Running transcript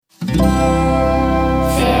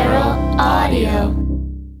Feral Audio.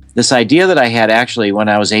 This idea that I had actually when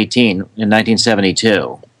I was 18 in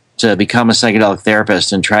 1972 to become a psychedelic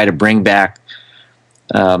therapist and try to bring back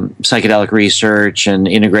psychedelic research and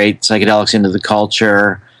integrate psychedelics into the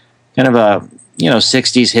culture, kind of a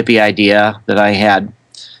 60s hippie idea that I had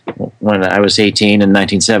when I was 18 in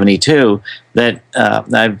 1972 that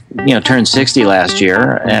I've turned 60 last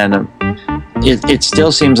year, and it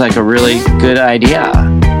still seems like a really good idea.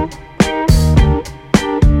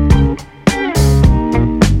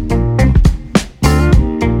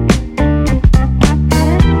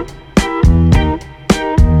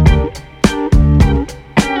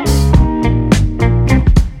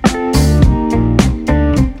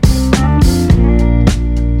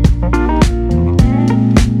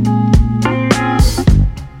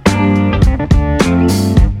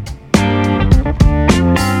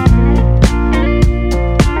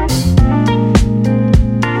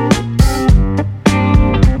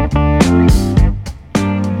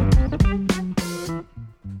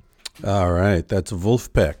 That's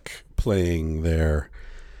Vulfpeck playing their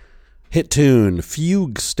hit tune,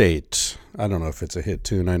 Fugue State. I don't know if it's a hit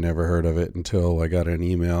tune. I never heard of it until I got an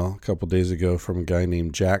email a couple days ago from a guy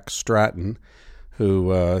named Jack Stratton,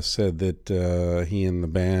 who said that he and the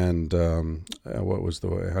band, what was the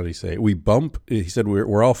way, how do you say it? He said,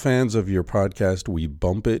 we're all fans of your podcast. We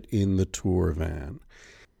bump it in the tour van.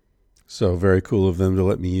 So very cool of them to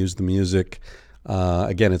let me use the music.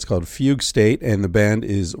 Again, it's called Fugue State, and the band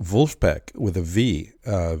is Vulfpeck with a V,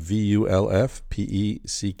 Vulfpeck.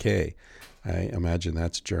 I imagine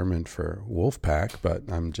that's German for wolf pack, but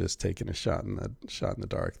I'm just taking a shot in the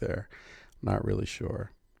dark there. Not really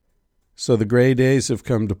sure. So the gray days have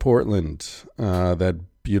come to Portland. That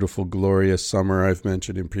beautiful, glorious summer I've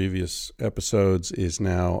mentioned in previous episodes is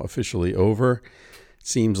now officially over.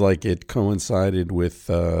 Seems like it coincided with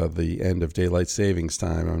the end of daylight savings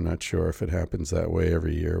time. I'm not sure if it happens that way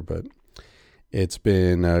every year, but it's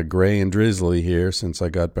been gray and drizzly here since I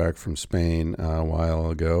got back from Spain a while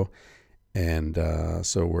ago, and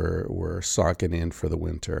so we're socking in for the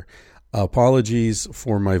winter. Apologies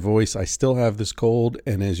for my voice. I still have this cold,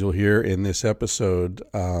 and as you'll hear in this episode,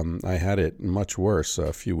 I had it much worse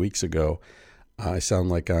a few weeks ago. I sound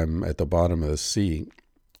like I'm at the bottom of the sea.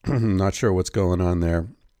 Not sure what's going on there.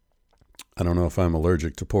 I don't know if I'm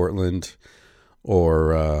allergic to Portland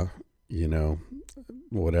or,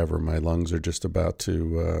 whatever. My lungs are just about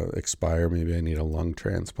to expire. Maybe I need a lung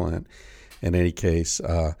transplant. In any case,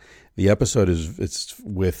 the episode it's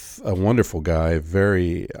with a wonderful guy,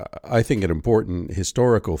 very, I think, an important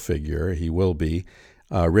historical figure. He will be.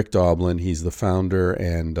 Rick Doblin. He's the founder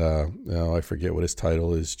and, I forget what his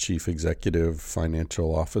title is, Chief Executive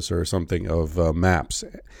Financial Officer or something of MAPS,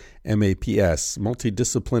 MAPS,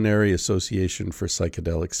 Multidisciplinary Association for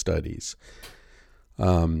Psychedelic Studies.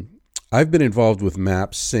 I've been involved with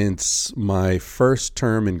MAPS since my first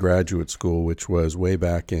term in graduate school, which was way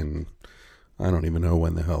back in, I don't even know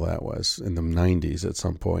when the hell that was, in the 90s at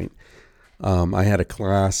some point. I had a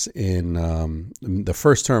class in, the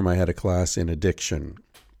first term I had a class in addiction,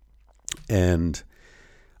 and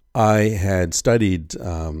I had studied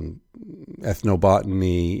ethnobotany,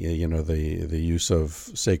 the use of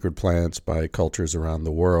sacred plants by cultures around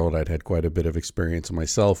the world. I'd had quite a bit of experience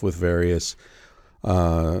myself with various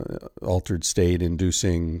altered state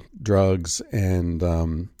inducing drugs,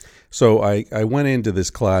 and so I went into this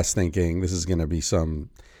class thinking this is going to be some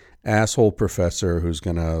asshole professor who's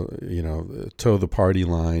going to, toe the party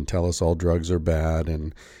line, tell us all drugs are bad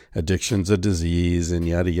and addiction's a disease and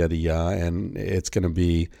yada, yada, yada. And this is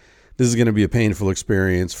going to be a painful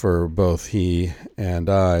experience for both he and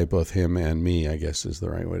I, both him and me, I guess is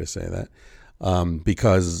the right way to say that.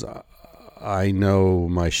 Because I know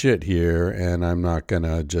my shit here and I'm not going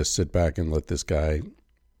to just sit back and let this guy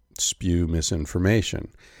spew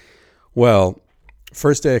misinformation. Well,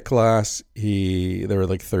 first day of class, there were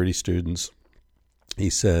like 30 students. He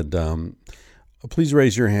said, please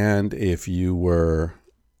raise your hand if you were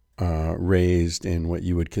raised in what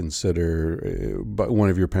you would consider, but one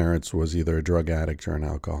of your parents was either a drug addict or an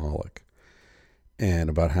alcoholic. And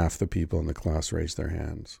about half the people in the class raised their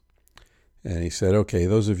hands. And he said, okay,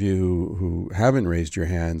 those of you who haven't raised your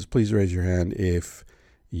hands, please raise your hand if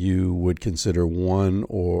you would consider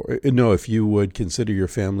if you would consider your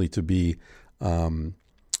family to be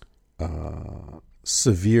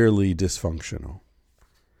severely dysfunctional.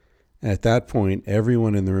 At that point,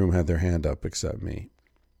 everyone in the room had their hand up except me.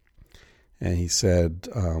 And he said,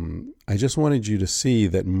 I just wanted you to see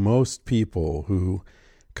that most people who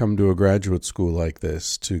come to a graduate school like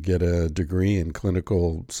this to get a degree in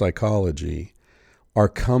clinical psychology are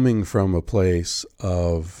coming from a place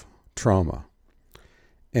of trauma.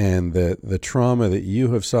 And that the trauma that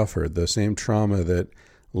you have suffered, the same trauma that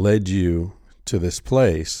led you to this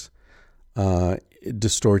place, it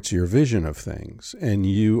distorts your vision of things. And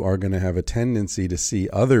you are going to have a tendency to see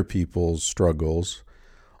other people's struggles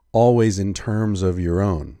always in terms of your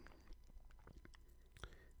own.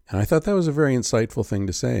 And I thought that was a very insightful thing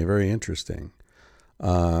to say, very interesting.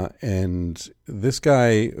 And this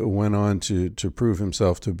guy went on to prove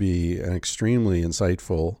himself to be an extremely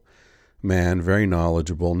insightful man, very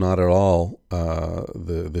knowledgeable, not at all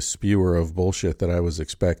the spewer of bullshit that I was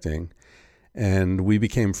expecting. And we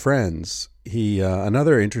became friends.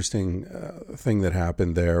 Another interesting thing that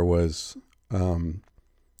happened there was,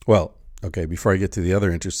 before I get to the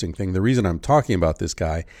other interesting thing, the reason I'm talking about this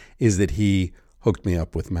guy is that he hooked me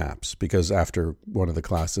up with Maps, because after one of the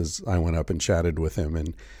classes, I went up and chatted with him,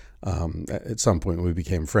 and at some point we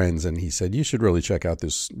became friends, and he said, you should really check out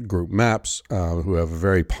this group Maps, who have a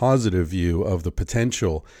very positive view of the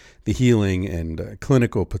potential, the healing and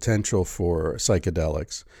clinical potential for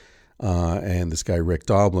psychedelics. And this guy, Rick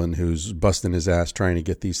Doblin, who's busting his ass trying to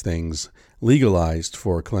get these things legalized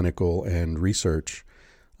for clinical and research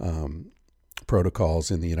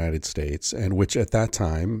protocols in the United States, and which at that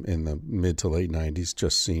time, in the mid to late 90s,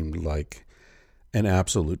 just seemed like an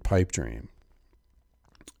absolute pipe dream.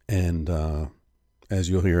 And as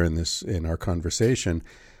you'll hear in our conversation,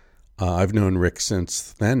 I've known Rick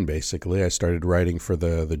since then, basically. I started writing for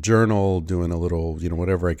the journal, doing a little,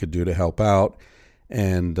 whatever I could do to help out.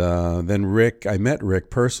 And then I met Rick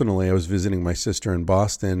personally. I was visiting my sister in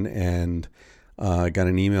Boston, and I got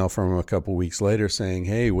an email from him a couple weeks later saying,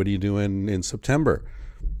 hey, what are you doing in September?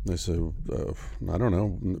 I said, I don't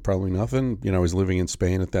know, probably nothing. I was living in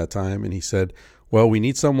Spain at that time. And he said, well, we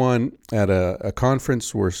need someone at a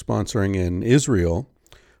conference we're sponsoring in Israel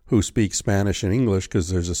who speaks Spanish and English, because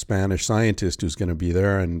there's a Spanish scientist who's going to be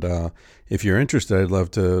there. And if you're interested, I'd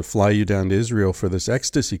love to fly you down to Israel for this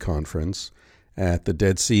ecstasy conference at the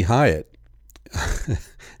Dead Sea Hyatt.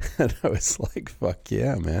 And I was like, fuck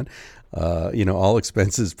yeah, man. All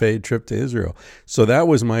expenses paid trip to Israel. So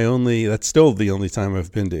that's still the only time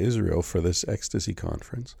I've been to Israel for this ecstasy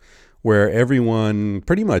conference, where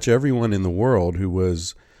pretty much everyone in the world who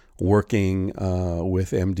was working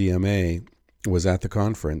with MDMA was at the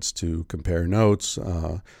conference to compare notes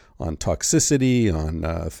on toxicity,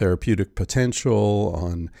 on therapeutic potential,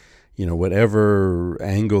 on whatever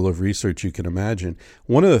angle of research you can imagine.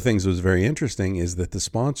 One of the things that was very interesting is that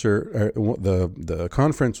the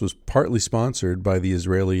conference was partly sponsored by the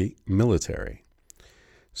Israeli military.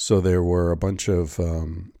 So there were a bunch of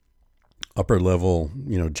upper level,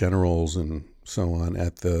 generals and so on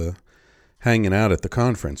hanging out at the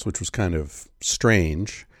conference, which was kind of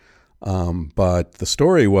strange. But the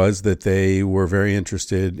story was that they were very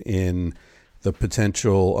interested in the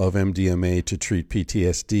potential of MDMA to treat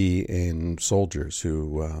PTSD in soldiers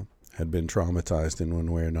who had been traumatized in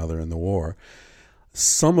one way or another in the war.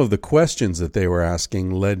 Some of the questions that they were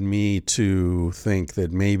asking led me to think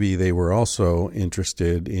that maybe they were also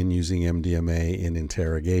interested in using MDMA in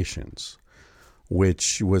interrogations,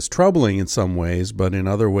 which was troubling in some ways, but in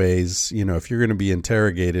other ways, if you're going to be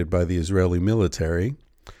interrogated by the Israeli military,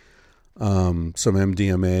 some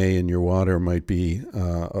MDMA in your water might be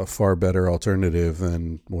a far better alternative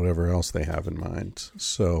than whatever else they have in mind.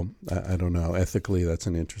 So I don't know. Ethically, that's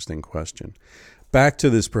an interesting question. Back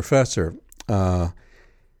to this professor.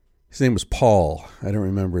 His name was Paul. I don't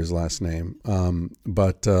remember his last name.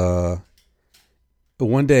 But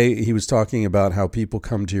one day he was talking about how people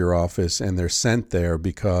come to your office and they're sent there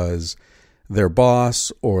because their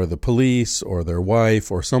boss or the police or their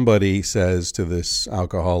wife or somebody says to this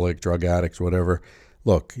alcoholic, drug addict, whatever,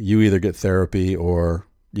 look, you either get therapy or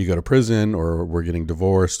you go to prison or we're getting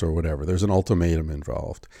divorced or whatever. There's an ultimatum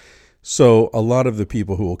involved. So a lot of the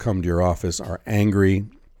people who will come to your office are angry.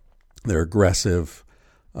 They're aggressive.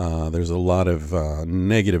 There's a lot of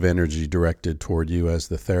negative energy directed toward you as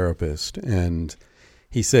the therapist. And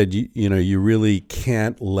he said, you really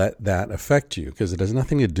can't let that affect you because it has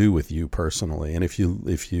nothing to do with you personally. And if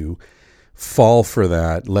you fall for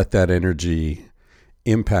that, let that energy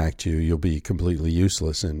impact you, you'll be completely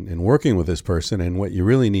useless in working with this person. And what you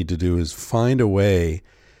really need to do is find a way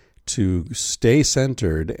to stay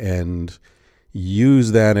centered and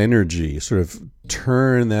use that energy, sort of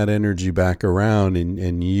turn that energy back around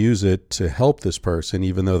and use it to help this person,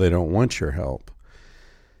 even though they don't want your help.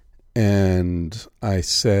 And I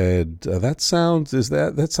said, that sounds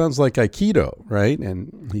like Aikido, right?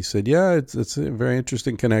 And he said, yeah, it's a very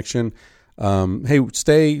interesting connection.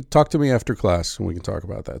 Hey, talk to me after class and we can talk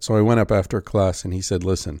about that. So I went up after class and he said,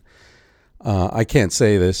 listen, I can't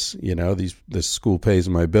say this, this school pays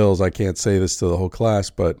my bills. I can't say this to the whole class,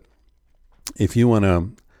 but if you want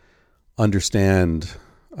to understand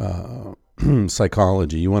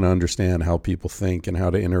psychology, you want to understand how people think and how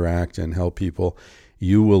to interact and help people,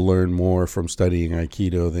 you will learn more from studying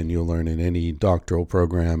Aikido than you'll learn in any doctoral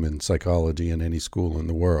program in psychology in any school in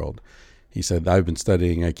the world. He said, I've been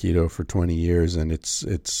studying Aikido for 20 years, and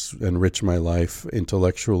it's enriched my life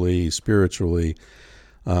intellectually, spiritually,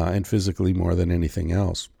 and physically more than anything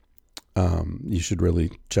else. You should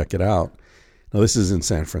really check it out. Now, this is in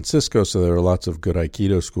San Francisco, so there are lots of good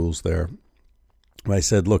Aikido schools there. I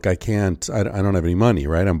said, look, I don't have any money,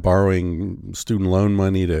 right? I'm borrowing student loan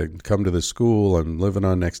money to come to the school. I'm living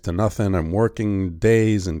on next to nothing. I'm working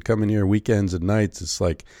days and coming here weekends and nights. It's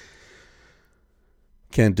like,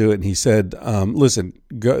 can't do it. And he said, listen,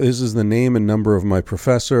 this is the name and number of my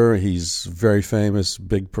professor. He's very famous,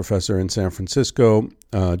 big professor in San Francisco.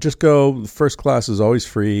 Just go. The first class is always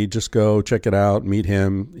free. Just go, check it out, meet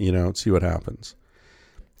him, see what happens.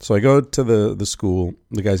 So I go to the school.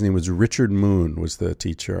 The guy's name was Richard Moon, was the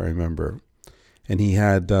teacher, I remember. And he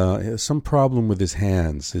had some problem with his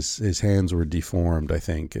hands. His hands were deformed, I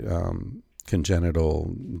think,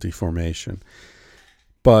 congenital deformation.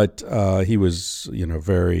 But he was,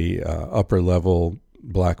 very upper level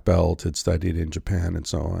black belt, had studied in Japan and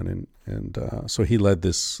so on. And so he led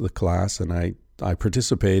the class, and I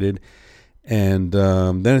participated. And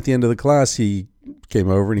then at the end of the class, he came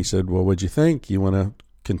over and he said, well, what'd you think? You want to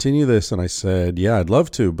continue this? And I said, yeah, I'd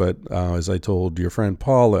love to, but as I told your friend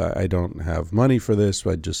Paul, I don't have money for this.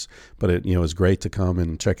 But it was great to come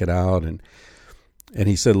and check it out. And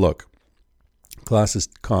he said, look, classes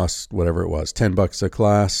cost whatever it was, $10 a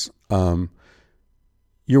class.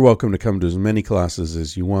 You're welcome to come to as many classes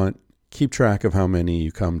as you want. Keep track of how many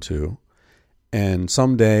you come to, and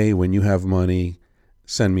someday when you have money,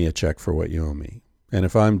 send me a check for what you owe me. And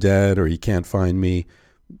if I'm dead or you can't find me,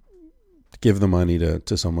 give the money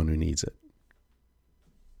to someone who needs it.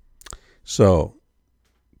 So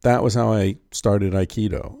that was how I started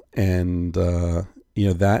Aikido. And,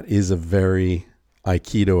 that is a very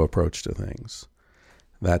Aikido approach to things.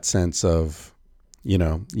 That sense of, you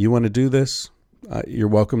want to do this, you're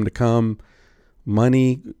welcome to come.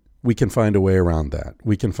 Money, we can find a way around that.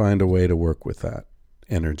 We can find a way to work with that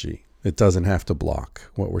energy. It doesn't have to block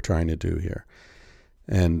what we're trying to do here.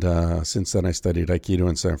 And since then, I studied Aikido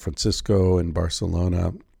in San Francisco and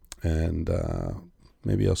Barcelona, and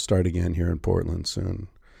maybe I'll start again here in Portland soon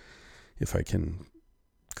if I can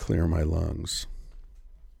clear my lungs.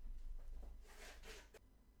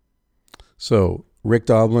 So, Rick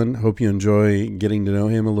Doblin, hope you enjoy getting to know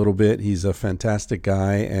him a little bit. He's a fantastic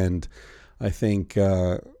guy, and I think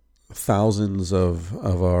thousands of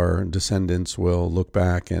our descendants will look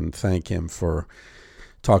back and thank him for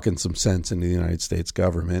talking some sense into the United States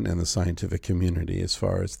government and the scientific community as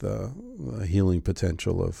far as the healing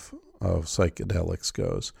potential of psychedelics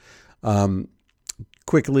goes.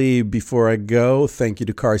 Quickly, before I go, thank you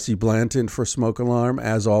to Carsey Blanton for Smoke Alarm.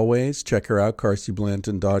 As always, check her out,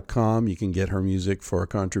 CarseyBlanton.com. You can get her music for a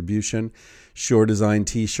contribution. Shore Design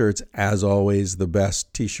T-shirts, as always, the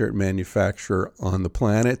best T-shirt manufacturer on the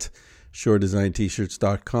planet.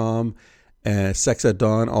 ShoreDesignT-shirts.com. Sex at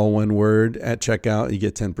Dawn, all one word, at checkout. You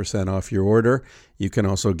get 10% off your order. You can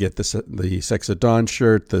also get the Sex at Dawn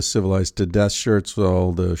shirt, the Civilized to Death shirts,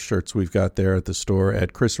 all the shirts we've got there at the store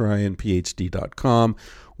at chrisryanphd.com,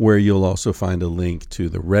 where you'll also find a link to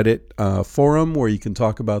the Reddit forum where you can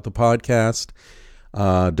talk about the podcast,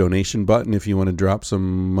 donation button if you want to drop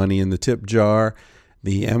some money in the tip jar,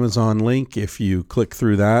 the Amazon link. If you click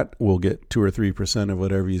through that, we'll get 2 or 3% of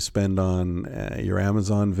whatever you spend on your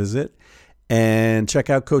Amazon visit. And check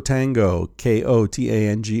out Kotango,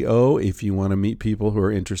 Kotango, if you want to meet people who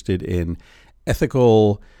are interested in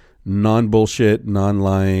ethical, non-bullshit,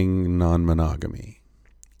 non-lying, non-monogamy.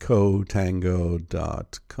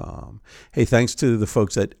 Kotango.com. Hey, thanks to the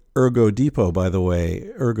folks at Ergo Depot, by the way,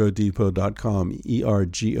 ergodepot.com,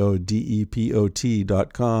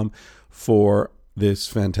 ERGODEPOT.com, for this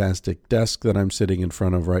fantastic desk that I'm sitting in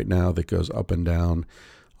front of right now that goes up and down,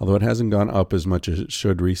 although it hasn't gone up as much as it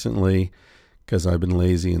should recently, because I've been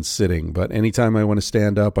lazy and sitting. But anytime I want to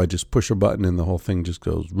stand up, I just push a button and the whole thing just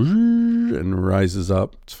goes and rises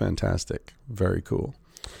up. It's fantastic. Very cool.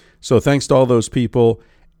 So thanks to all those people,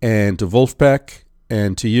 and to Wolfpack,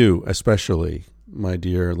 and to you especially, my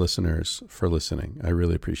dear listeners, for listening. I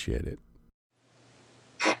really appreciate it.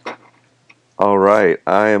 All right.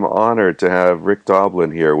 I am honored to have Rick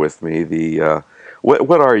Doblin here with me, the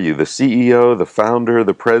What are you? The CEO, the founder,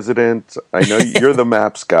 the president? I know you're the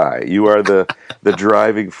Maps guy. You are the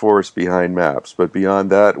driving force behind Maps. But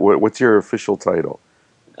beyond that, what's your official title?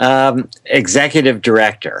 Executive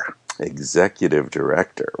director. Executive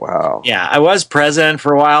director. Wow. Yeah, I was president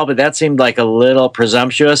for a while, but that seemed like a little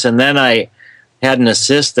presumptuous. And then I had an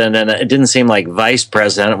assistant, and it didn't seem like vice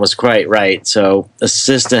president was quite right. So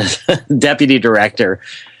assistant, deputy director.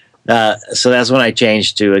 So that's when I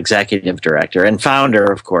changed to executive director and founder,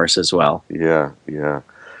 of course, as well. Yeah.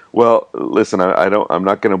 Well, listen, I'm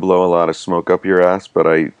not going to blow a lot of smoke up your ass, but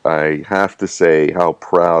I have to say how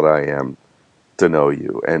proud I am to know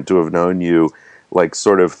you and to have known you, like,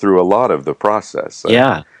 sort of through a lot of the process.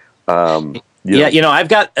 Yeah. I've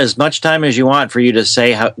got as much time as you want for you to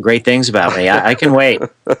say great things about me. I can wait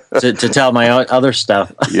to tell my other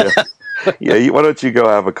stuff. Yeah. Why don't you go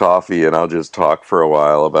have a coffee and I'll just talk for a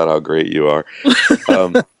while about how great you are.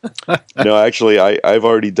 No, actually, I've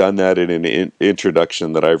already done that in an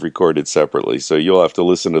introduction that I've recorded separately. So you'll have to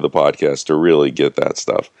listen to the podcast to really get that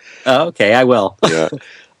stuff. Oh, okay, I will. Yeah.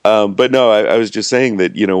 But no, I was just saying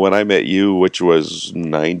that, when I met you, which was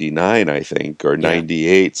 99, I think, or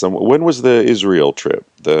 98, when was the Israel trip,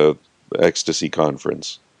 the Ecstasy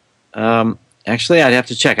Conference? Actually, I'd have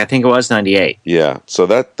to check. I think it was 98. Yeah. So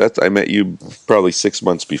that I met you probably 6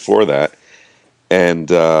 months before that. And,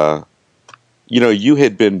 you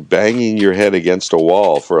had been banging your head against a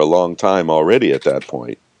wall for a long time already at that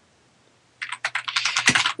point.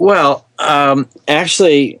 Well,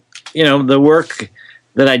 actually, the work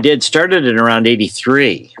that I did started in around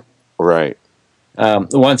 83. Right.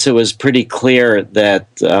 Once it was pretty clear that,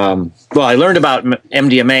 I learned about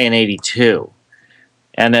MDMA in 82.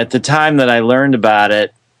 And at the time that I learned about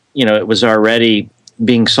it, it was already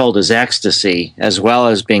being sold as ecstasy as well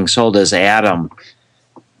as being sold as Atom.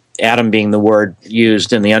 Atom being the word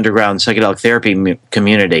used in the underground psychedelic therapy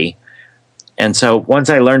community. And so once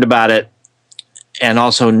I learned about it and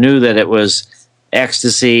also knew that it was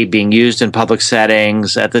ecstasy being used in public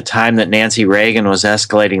settings at the time that Nancy Reagan was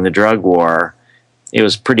escalating the drug war, it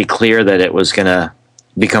was pretty clear that it was going to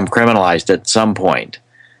become criminalized at some point.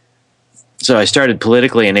 So I started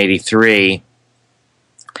politically in 83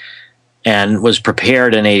 and was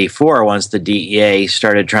prepared in 84 once the DEA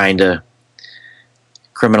started trying to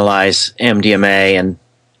criminalize MDMA, and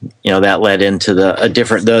that led into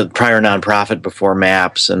the prior nonprofit before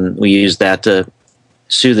MAPS, and we used that to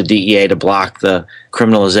sue the DEA to block the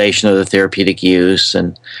criminalization of the therapeutic use.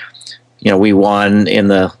 And we won in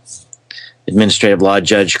the administrative law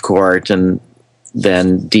judge court, and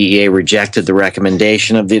then DEA rejected the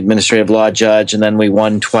recommendation of the administrative law judge, and then we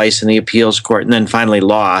won twice in the appeals court, and then finally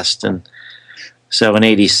lost. And so in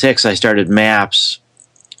 86, I started MAPS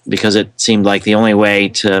because it seemed like the only way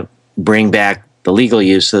to bring back the legal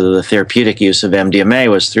use of the therapeutic use of MDMA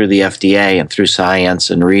was through the FDA and through science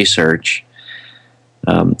and research.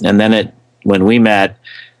 And then when we met,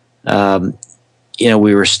 we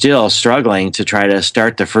were still struggling to try to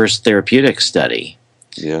start the first therapeutic study.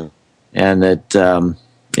 Yeah. And it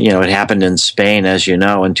happened in Spain, as you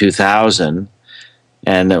know, in 2000.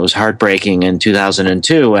 And it was heartbreaking in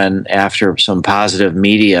 2002. And after some positive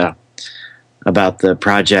media about the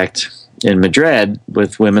project in Madrid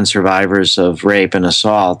with women survivors of rape and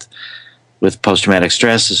assault with post-traumatic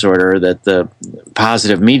stress disorder, that the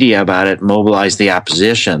positive media about it mobilized the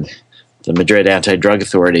opposition, the Madrid Anti-Drug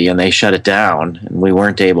Authority, and they shut it down. And we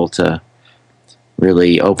weren't able to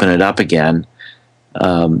really open it up again.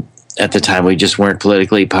 At the time, we just weren't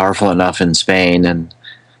politically powerful enough in Spain, and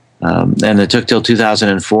it took till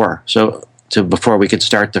 2004 before we could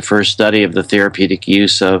start the first study of the therapeutic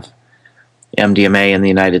use of MDMA in the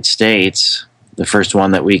United States, the first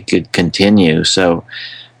one that we could continue. So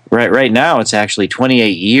right now, it's actually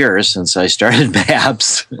 28 years since I started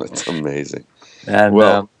MAPS. That's amazing. And,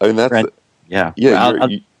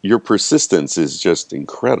 your persistence is just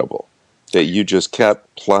incredible. That you just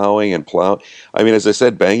kept plowing and plowing. I mean, as I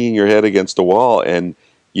said, banging your head against a wall, and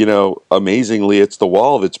amazingly, it's the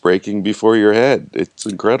wall that's breaking before your head. It's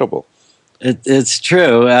incredible. It's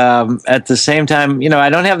true. At the same time, I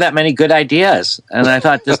don't have that many good ideas, and I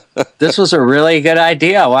thought this was a really good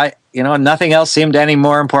idea. Why, nothing else seemed any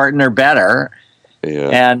more important or better. Yeah.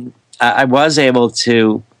 And I was able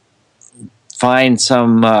to find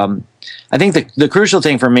some. I think the crucial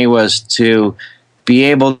thing for me was to be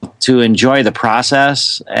able to enjoy the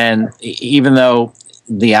process, and even though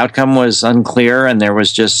the outcome was unclear and there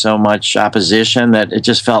was just so much opposition, that it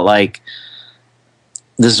just felt like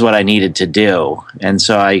this is what I needed to do. And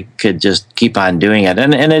so I could just keep on doing it.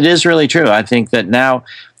 And it is really true. I think that now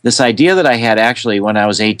this idea that I had actually when I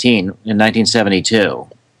was 18 in 1972,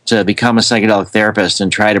 to become a psychedelic therapist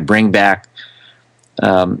and try to bring back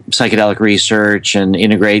psychedelic research and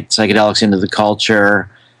integrate psychedelics into the culture.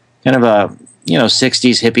 Kind of a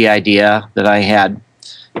 60s hippie idea that I had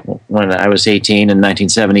when I was 18 in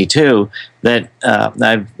 1972. That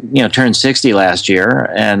I've turned 60 last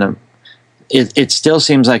year, and it still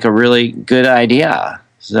seems like a really good idea.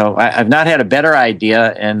 So I've not had a better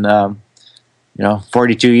idea in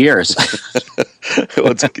 42 years.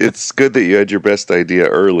 Well, it's good that you had your best idea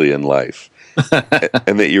early in life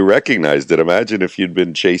and that you recognized it. Imagine if you'd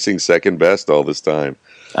been chasing second best all this time.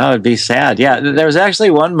 Oh, it'd be sad. Yeah, there was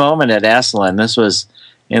actually one moment at Esalen. This was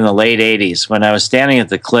in the late 80s when I was standing at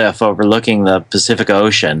the cliff overlooking the Pacific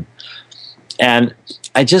Ocean. And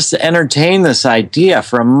I just entertained this idea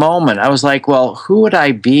for a moment. I was like, well, who would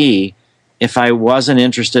I be if I wasn't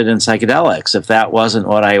interested in psychedelics, if that wasn't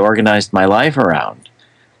what I organized my life around?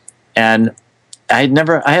 And I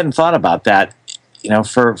hadn't thought about that,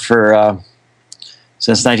 for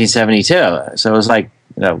since 1972. So it was like,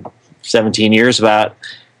 17 years about,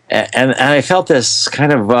 and I felt this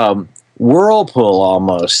kind of whirlpool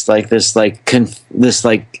almost, like this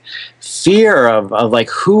fear of like,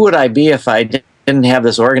 who would I be if I didn't have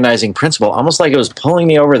this organizing principle? Almost like it was pulling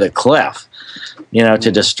me over the cliff,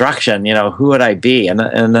 to destruction. Who would I be? And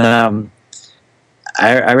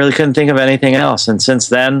I really couldn't think of anything else. And since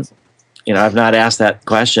then, I've not asked that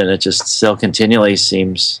question. It just still continually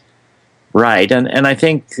seems right. And I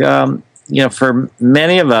think, for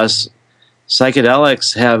many of us,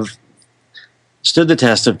 psychedelics have stood the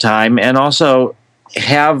test of time and also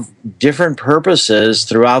have different purposes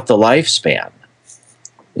throughout the lifespan.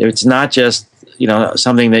 It's not just,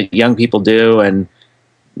 something that young people do and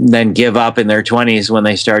then give up in their 20s when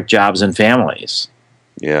they start jobs and families.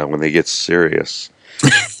 Yeah, when they get serious.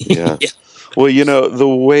 Yeah. Well, the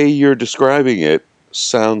way you're describing it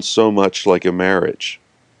sounds so much like a marriage.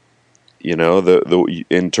 The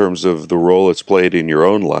in terms of the role it's played in your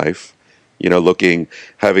own life.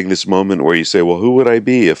 Having this moment where you say, well, who would I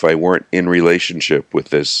be if I weren't in relationship with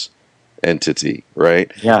this entity,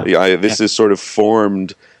 right? Yeah. This is sort of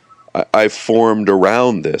formed. I've formed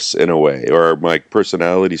around this in a way, or my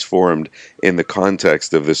personality's formed in the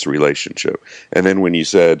context of this relationship. And then when you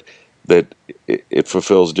said that it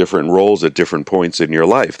fulfills different roles at different points in your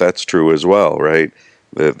life, that's true as well, right?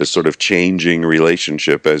 The sort of changing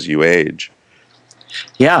relationship as you age.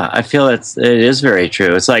 Yeah, I feel it is very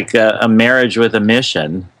true. It's like a marriage with a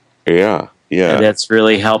mission. Yeah. That's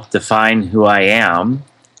really helped define who I am.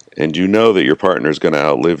 And you know that your partner is going to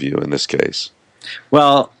outlive you in this case.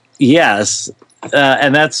 Well, yes,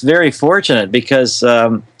 and that's very fortunate because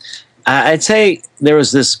I'd say there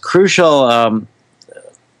was this crucial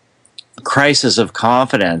crisis of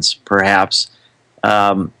confidence, perhaps.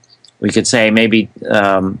 We could say maybe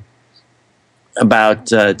about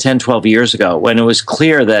 10, 12 years ago, when it was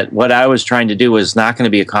clear that what I was trying to do was not going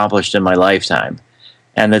to be accomplished in my lifetime,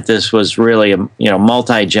 and that this was really a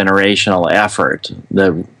multi-generational effort.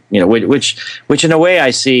 Which in a way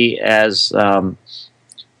I see as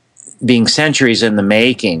being centuries in the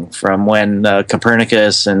making, from when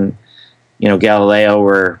Copernicus and Galileo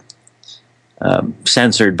were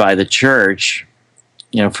censored by the church,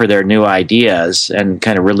 for their new ideas, and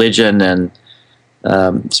kind of religion and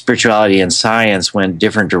spirituality and science went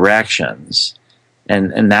different directions,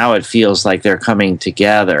 and now it feels like they're coming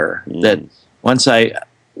together. That once I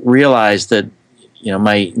realized that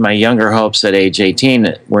my younger hopes at age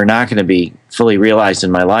 18 were not going to be fully realized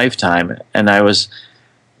in my lifetime, and I was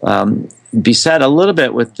beset a little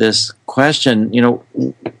bit with this question,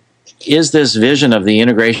 is this vision of the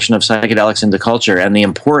integration of psychedelics into culture and the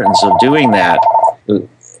importance of doing that,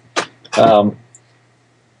 is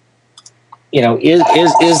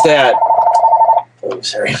that,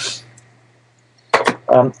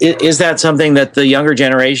 is that something that the younger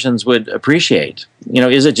generations would appreciate?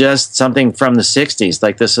 Is it just something from the 60s,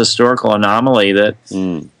 like this historical anomaly that,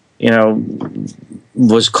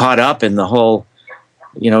 was caught up in the whole,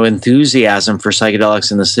 enthusiasm for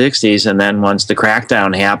psychedelics in the 60s, and then once the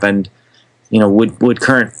crackdown happened, would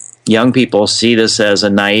current young people see this as a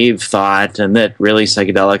naive thought, and that really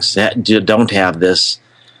psychedelics don't have this,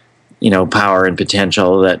 power and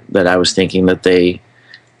potential that I was thinking that they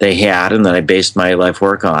had, and that I based my life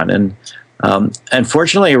work on. And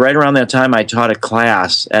unfortunately, right around that time, I taught a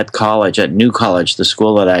class at college, at New College, the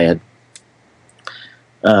school that I had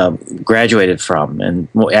graduated from. And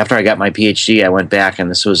after I got my PhD, I went back, and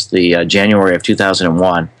this was the January of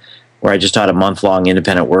 2001, where I just taught a month-long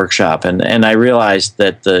independent workshop. And I realized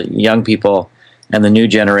that the young people and the new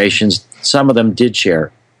generations, some of them did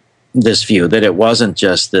share this view, that it wasn't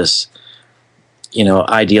just this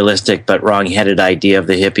idealistic but wrong-headed idea of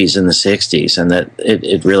the hippies in the 60s, and that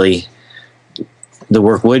it really, the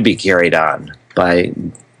work would be carried on by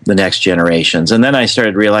the next generations. And then I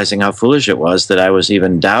started realizing how foolish it was that I was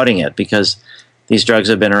even doubting it, because these drugs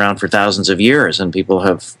have been around for thousands of years and people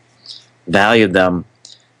have valued them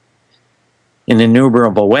in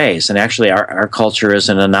innumerable ways. And actually our culture is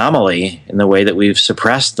an anomaly in the way that we've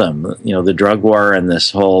suppressed them. The drug war and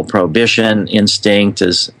this whole prohibition instinct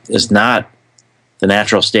is not the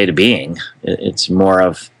natural state of being. It's more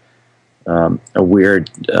of a weird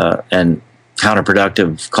and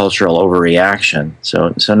counterproductive cultural overreaction.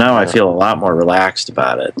 So now I feel a lot more relaxed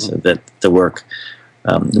about it, so that the work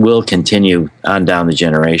will continue on down the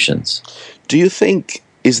generations. Do you think,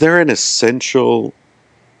 is there an essential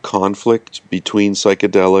conflict between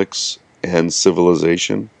psychedelics and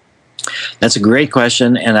civilization? That's a great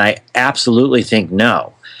question, and I absolutely think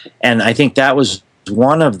no. And I think that was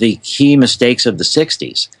one of the key mistakes of the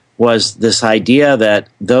 60s, was this idea that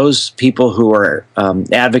those people who were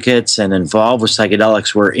advocates and involved with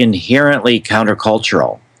psychedelics were inherently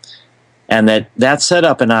countercultural, and that set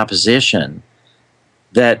up an opposition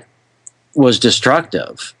that was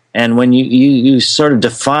destructive. And when you sort of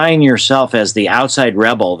define yourself as the outside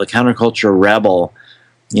rebel, the counterculture rebel,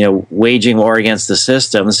 waging war against the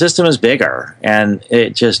system is bigger, and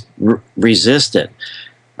it just resisted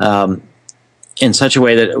in such a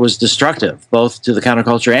way that it was destructive, both to the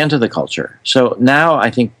counterculture and to the culture. So now I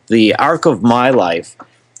think the arc of my life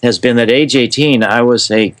has been that age 18, I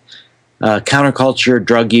was a counterculture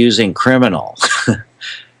drug-using criminal.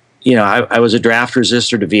 I was a draft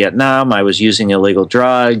resistor to Vietnam. I was using illegal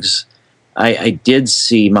drugs. I did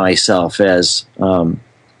see myself as on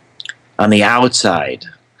the outside.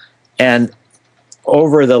 And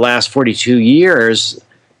over the last 42 years,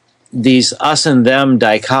 these us and them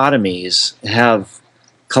dichotomies have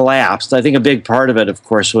collapsed. I think a big part of it, of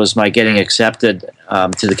course, was my getting accepted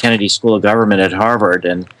to the Kennedy School of Government at Harvard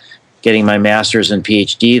and getting my master's and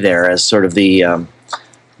PhD there as sort of the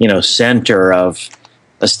center of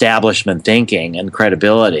establishment thinking and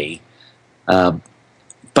credibility. But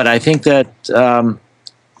I think that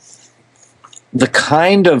the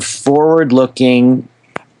kind of forward-looking,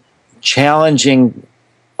 challenging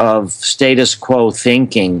of status quo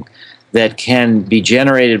thinking that can be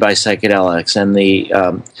generated by psychedelics, and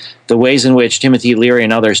the ways in which Timothy Leary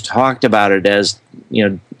and others talked about it as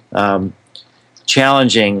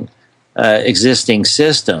challenging existing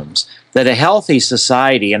systems, that a healthy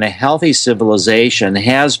society and a healthy civilization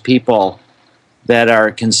has people that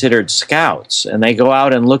are considered scouts, and they go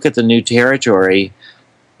out and look at the new territory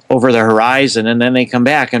over the horizon, and then they come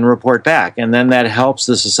back and report back, and then that helps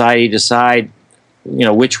the society decide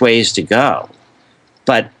which ways to go.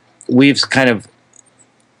 But we've kind of,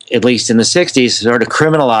 at least in the 60s, sort of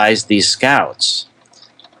criminalized these scouts.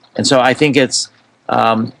 And so I think it's,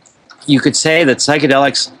 you could say that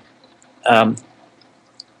psychedelics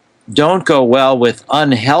don't go well with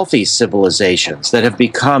unhealthy civilizations that have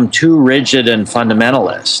become too rigid and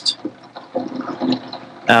fundamentalist.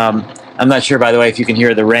 I'm not sure, by the way, if you can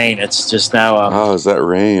hear the rain. It's just now is that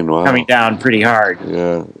rain? Wow. Coming down pretty hard.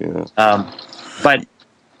 Yeah. But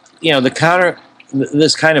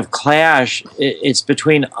this kind of clash, it's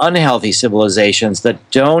between unhealthy civilizations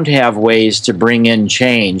that don't have ways to bring in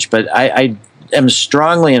change. But I am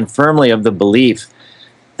strongly and firmly of the belief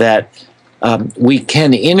that we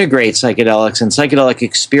can integrate psychedelics and psychedelic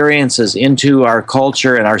experiences into our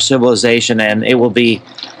culture and our civilization, and it will be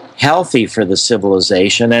healthy for the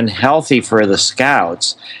civilization and healthy for the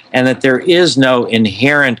scouts, and that there is no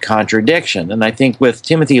inherent contradiction. And I think with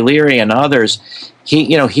Timothy Leary and others,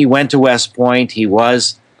 he went to West Point. He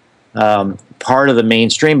was part of the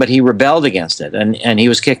mainstream, but he rebelled against it, and he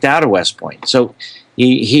was kicked out of West Point. So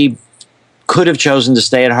he could have chosen to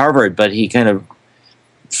stay at Harvard, but he kind of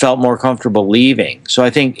felt more comfortable leaving. So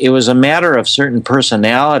I think it was a matter of certain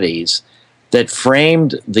personalities that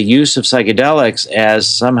framed the use of psychedelics as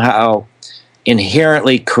somehow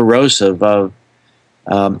inherently corrosive of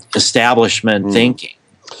establishment thinking.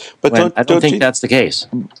 But I don't think that's the case.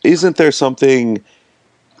 Isn't there something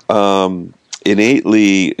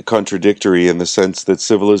innately contradictory in the sense that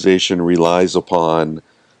civilization relies upon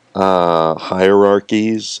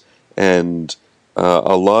hierarchies and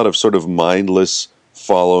a lot of sort of mindless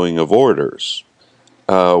following of orders?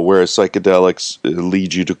 Whereas psychedelics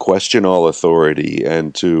lead you to question all authority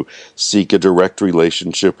and to seek a direct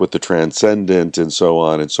relationship with the transcendent and so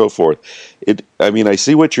on and so forth. I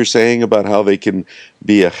see what you're saying about how they can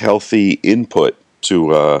be a healthy input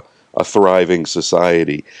to a thriving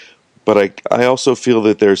society. But I also feel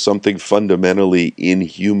that there's something fundamentally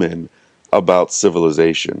inhuman about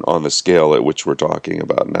civilization on the scale at which we're talking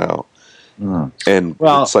about now. And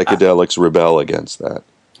psychedelics rebel against that.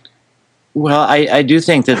 Well, I do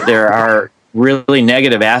think that there are really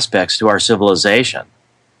negative aspects to our civilization.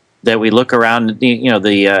 That we look around,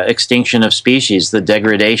 the extinction of species, the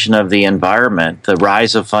degradation of the environment, the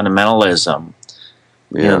rise of fundamentalism,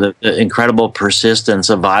 the incredible persistence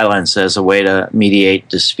of violence as a way to mediate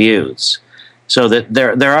disputes. So that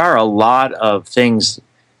there are a lot of things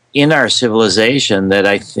in our civilization that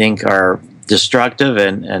I think are destructive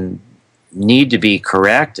and need to be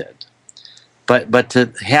corrected. But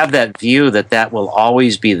to have that view that will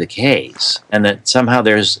always be the case, and that somehow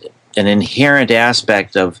there's an inherent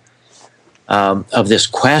aspect of this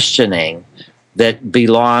questioning that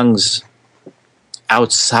belongs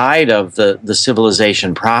outside of the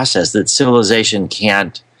civilization process, that civilization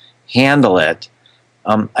can't handle it,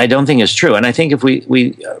 I don't think is true. And I think if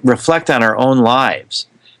we reflect on our own lives,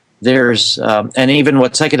 there's, and even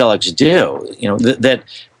what psychedelics do, that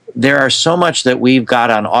there are so much that we've got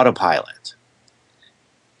on autopilot.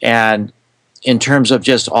 And in terms of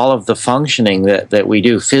just all of the functioning that we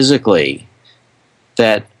do physically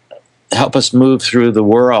that help us move through the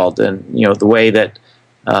world, and the way that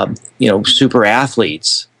super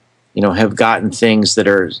athletes have gotten things that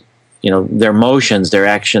are their motions, their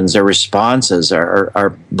actions, their responses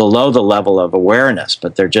are below the level of awareness,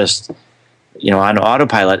 but they're just on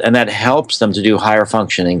autopilot, and that helps them to do higher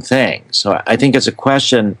functioning things. So I think it's a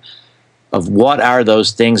question of what are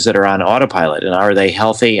those things that are on autopilot, and are they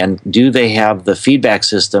healthy, and do they have the feedback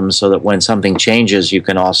system so that when something changes you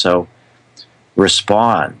can also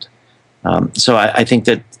respond. So I think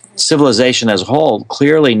that civilization as a whole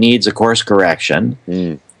clearly needs a course correction.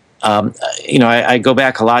 I go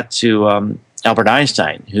back a lot to Albert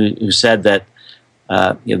Einstein, who said that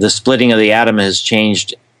the splitting of the atom has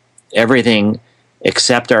changed everything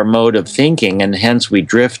except our mode of thinking, and hence we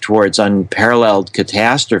drift towards unparalleled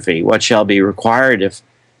catastrophe. What shall be required if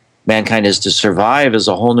mankind is to survive is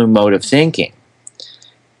a whole new mode of thinking.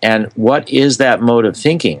 And what is that mode of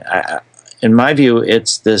thinking? In my view,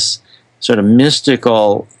 it's this sort of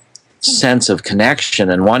mystical sense of connection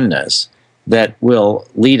and oneness that will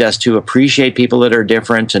lead us to appreciate people that are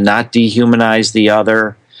different, to not dehumanize the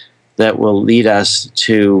other, that will lead us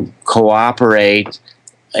to cooperate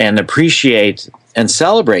and appreciate and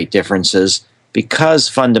celebrate differences, because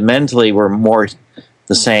fundamentally we're more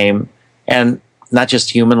the same, and not just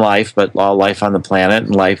human life, but all life on the planet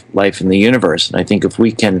and life in the universe. And I think if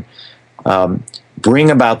we can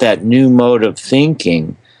bring about that new mode of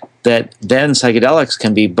thinking, that then psychedelics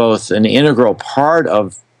can be both an integral part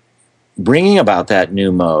of bringing about that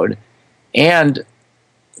new mode and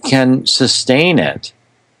can sustain it.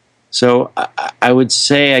 So I would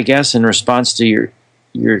say, I guess, in response to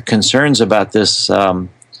your concerns about this,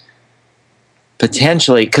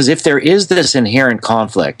 potentially, because if there is this inherent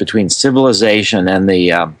conflict between civilization and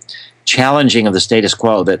the challenging of the status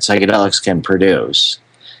quo that psychedelics can produce,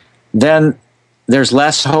 then there's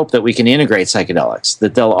less hope that we can integrate psychedelics,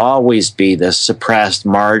 that there'll always be this suppressed,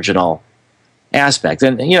 marginal aspect.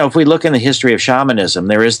 And, if we look in the history of shamanism,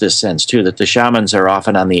 there is this sense, too, that the shamans are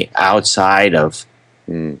often on the outside of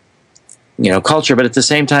culture, but at the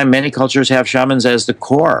same time, many cultures have shamans as the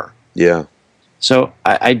core. Yeah. So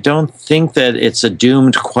I don't think that it's a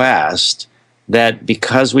doomed quest, that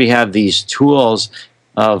because we have these tools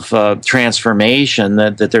of transformation,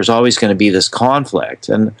 that there's always going to be this conflict.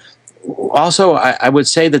 And also, I would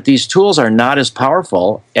say that these tools are not as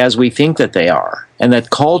powerful as we think that they are, and that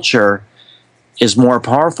culture is more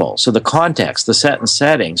powerful. So the context, the set and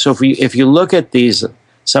setting. So if you look at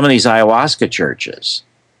some of these ayahuasca churches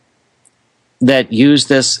that use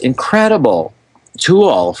this incredible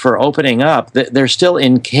tool for opening up, they're still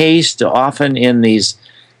encased often in these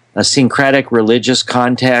syncretic religious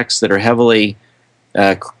contexts that are heavily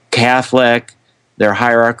Catholic, they're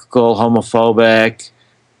hierarchical, homophobic,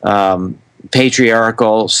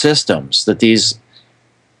 patriarchal systems that these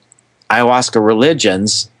ayahuasca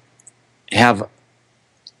religions have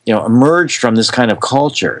emerged from this kind of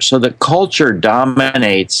culture. So the culture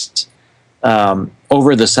dominates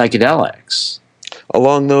over the psychedelics.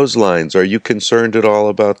 Along those lines, are you concerned at all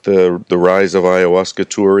about the rise of ayahuasca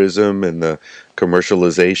tourism and the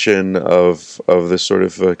commercialization of this sort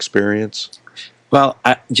of experience? Well,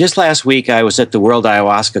 just last week I was at the World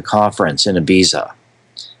Ayahuasca Conference in Ibiza.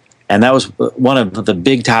 And that was one of the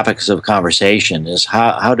big topics of conversation, is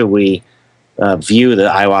how do we view the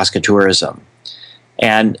ayahuasca tourism?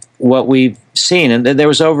 And what we've seen, and there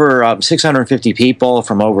was over 650 people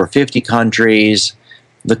from over 50 countries.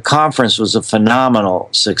 The conference was a phenomenal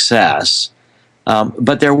success.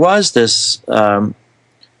 But there was this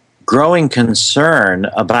growing concern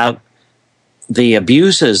about the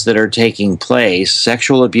abuses that are taking place,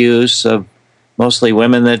 sexual abuse of mostly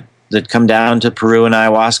women that come down to Peru and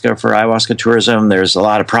ayahuasca for ayahuasca tourism. There's a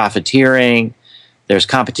lot of profiteering. There's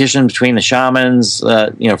competition between the shamans,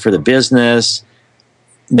 for the business.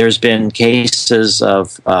 There's been cases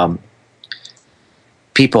of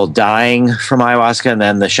people dying from ayahuasca and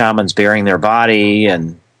then the shamans burying their body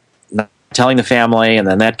and not telling the family, and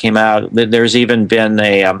then that came out. There's even been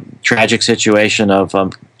a tragic situation of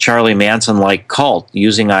Charlie Manson-like cult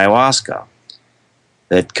using ayahuasca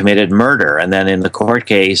that committed murder, and then in the court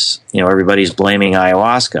case, everybody's blaming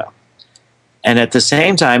ayahuasca. And at the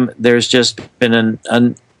same time, there's just been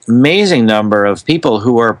an amazing number of people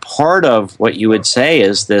who are part of what you would say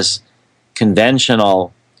is this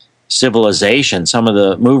conventional civilization, some of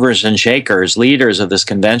the movers and shakers, leaders of this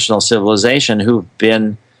conventional civilization who've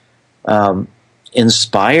been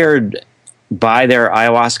inspired by their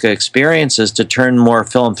ayahuasca experiences to turn more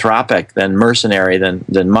philanthropic than mercenary,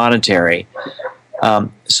 than monetary.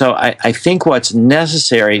 So I think what's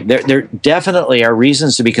necessary, there definitely are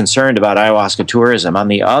reasons to be concerned about ayahuasca tourism. On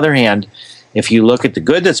the other hand, if you look at the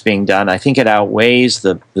good that's being done, I think it outweighs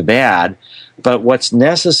the bad. But what's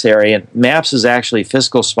necessary, and MAPS is actually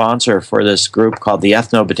fiscal sponsor for this group called the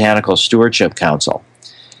Ethnobotanical Stewardship Council.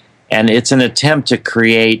 And it's an attempt to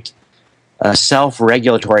create a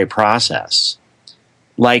self-regulatory process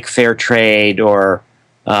like fair trade or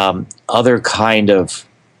other kind of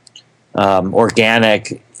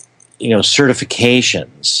organic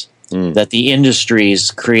certifications that the industries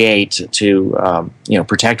create to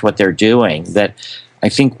protect what they're doing. That I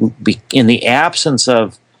think in the absence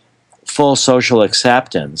of full social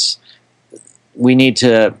acceptance, we need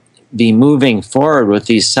to be moving forward with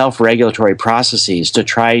these self-regulatory processes to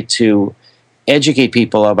try to educate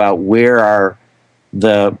people about where are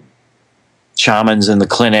the shamans and the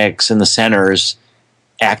clinics and the centers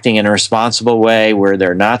acting in a responsible way, where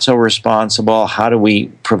they're not so responsible. How do we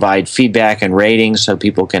provide feedback and ratings so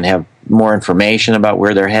people can have more information about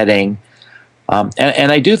where they're heading?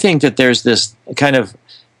 And I do think that there's this kind of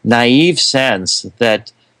naive sense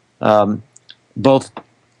that both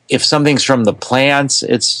if something's from the plants,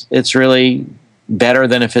 it's really better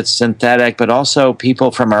than if it's synthetic, but also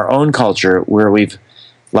people from our own culture where we've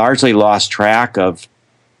largely lost track of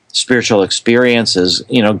spiritual experiences,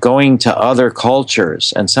 going to other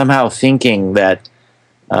cultures and somehow thinking that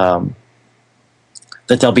that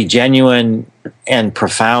there'll be genuine and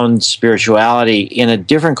profound spirituality in a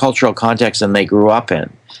different cultural context than they grew up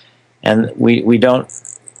in. And we don't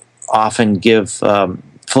often give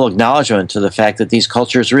full acknowledgement to the fact that these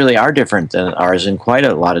cultures really are different than ours in quite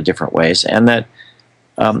a lot of different ways, and that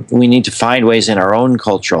we need to find ways in our own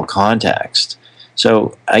cultural context.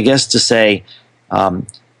 So I guess to say,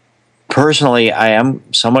 personally, I am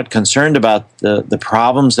somewhat concerned about the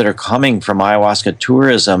problems that are coming from ayahuasca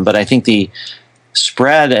tourism, but I think the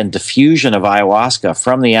spread and diffusion of ayahuasca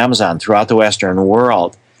from the Amazon throughout the Western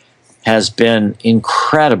world has been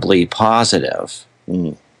incredibly positive.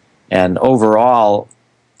 And overall,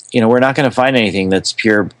 we're not going to find anything that's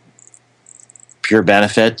pure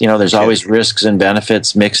benefit. There's always risks and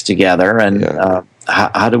benefits mixed together. And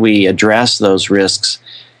how do we address those risks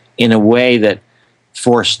in a way that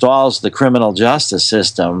forestalls the criminal justice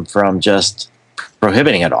system from just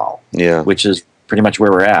prohibiting it all? Yeah, which is pretty much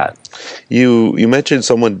where we're at. You mentioned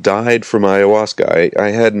someone died from ayahuasca. I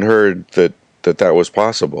hadn't heard that was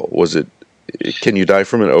possible. Was it? Can you die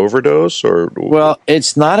from an overdose? Or well,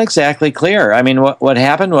 it's not exactly clear. I mean, what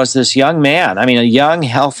happened was this young man, a young,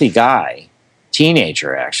 healthy guy,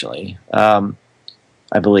 teenager actually, I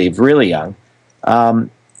believe, really young,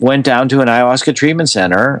 went down to an ayahuasca treatment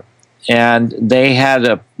center, and they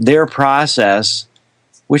had their process,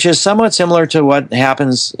 which is somewhat similar to what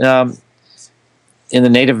happens in the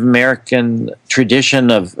Native American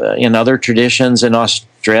tradition of in other traditions in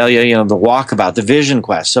Australia, the walkabout, the vision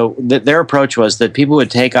quest. So their approach was that people would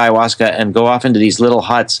take ayahuasca and go off into these little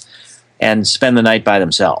huts and spend the night by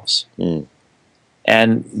themselves.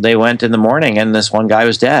 And they went in the morning, and this one guy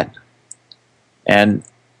was dead. And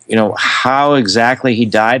how exactly he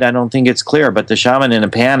died, I don't think it's clear. But the shaman, in a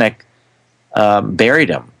panic, buried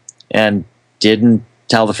him and didn't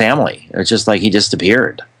tell the family. It's just like he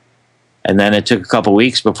disappeared. And then it took a couple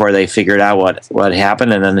weeks before they figured out what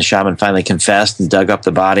happened, and then the shaman finally confessed and dug up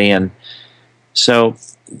the body. And so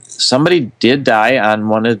somebody did die on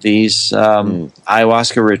one of these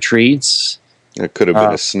ayahuasca retreats. It could have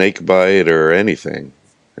been a snake bite or anything.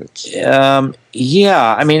 Yeah,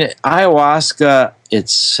 ayahuasca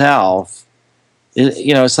itself,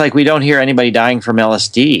 it's like we don't hear anybody dying from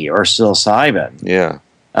LSD or psilocybin. Yeah.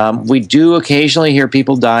 We do occasionally hear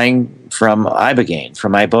people dying from ibogaine,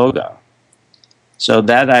 from iboga. So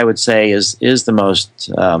that, I would say, is the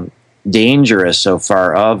most dangerous so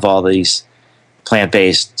far of all these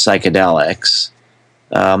plant-based psychedelics.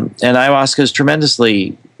 And ayahuasca is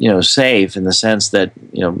tremendously, safe in the sense that,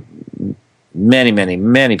 many, many,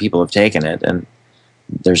 many people have taken it, and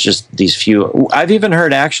there's just these few. I've even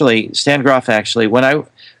heard, Stan Grof, when I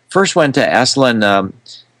first went to Esalen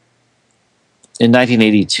in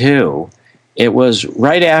 1982, it was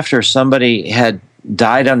right after somebody had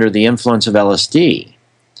died under the influence of LSD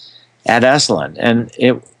at Esalen, and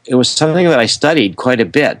it was something that I studied quite a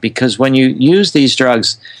bit, because when you use these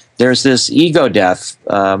drugs, there's this ego death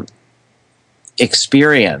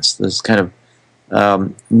experience, this kind of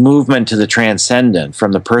movement to the transcendent,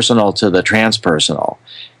 from the personal to the transpersonal.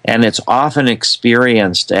 And it's often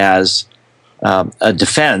experienced as a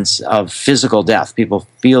defense of physical death. People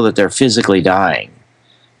feel that they're physically dying.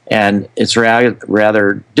 And it's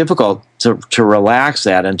rather difficult to relax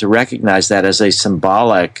that and to recognize that as a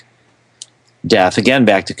symbolic death. Again,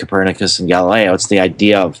 back to Copernicus and Galileo, it's the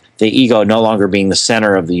idea of the ego no longer being the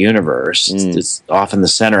center of the universe. It's often the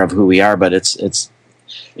center of who we are, but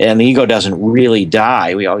and the ego doesn't really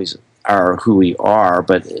die. We always are who we are,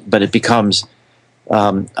 but it becomes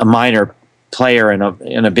a minor player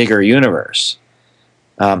in a bigger universe.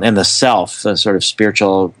 And the self, the sort of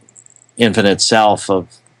spiritual, infinite self of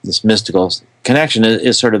this mystical connection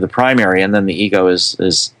is sort of the primary, and then the ego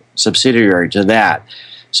is subsidiary to that.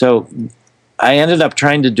 So I ended up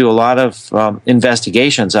trying to do a lot of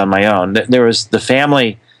investigations on my own. There was the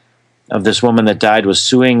family of this woman that died was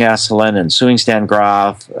suing Esalen and suing Stan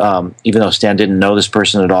Grof, even though Stan didn't know this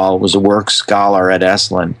person at all, was a work scholar at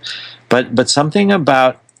Esalen. But something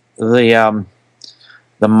about the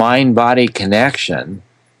mind-body connection,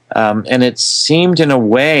 and it seemed in a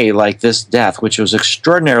way like this death, which was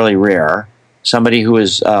extraordinarily rare, somebody who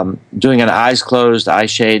was doing an eyes closed, eye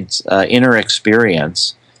shades inner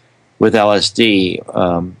experience with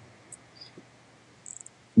LSD,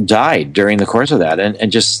 died during the course of that,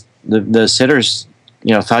 and just the sitters,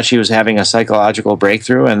 thought she was having a psychological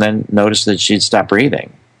breakthrough, and then noticed that she'd stopped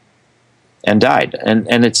breathing and died.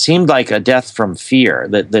 And it seemed like a death from fear,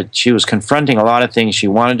 that she was confronting a lot of things. She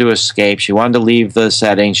wanted to escape. She wanted to leave the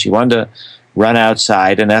setting. She wanted to run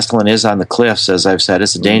outside. And Esalen is on the cliffs, as I've said.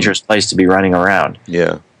 It's a dangerous place to be running around.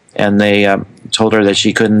 Yeah. And they told her that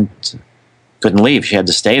she couldn't leave. She had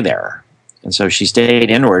to stay there. And so she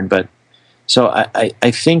stayed inward. But so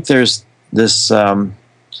I think there's this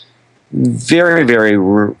very,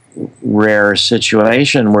 very rare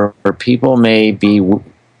situation where people may be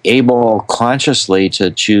able consciously to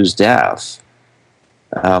choose death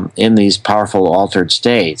in these powerful altered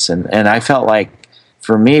states. And I felt like,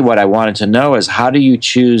 for me, what I wanted to know is, how do you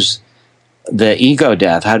choose the ego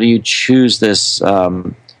death? How do you choose this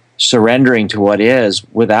surrendering to what is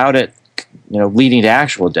without it leading to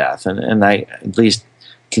actual death? And I at least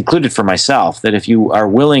concluded for myself that if you are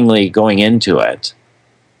willingly going into it,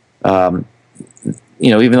 even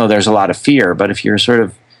though there's a lot of fear, but if you're sort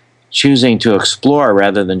of choosing to explore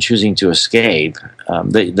rather than choosing to escape,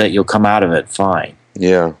 that you'll come out of it fine.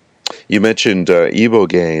 Yeah. You mentioned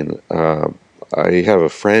ibogaine. I have a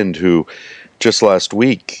friend who just last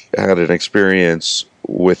week had an experience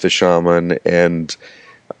with a shaman, and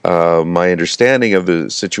my understanding of the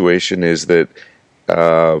situation is that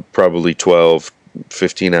probably 12,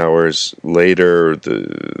 15 hours later,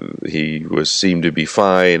 he seemed to be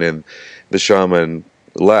fine, and the shaman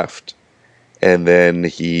left. And then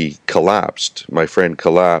he collapsed. My friend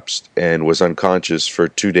collapsed and was unconscious for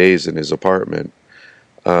 2 days in his apartment.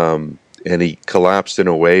 And he collapsed in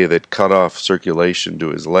a way that cut off circulation to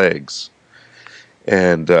his legs.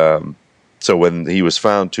 And so when he was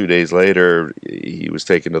found 2 days later, he was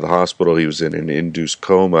taken to the hospital. He was in an induced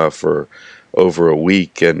coma for over a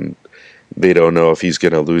week, and they don't know if he's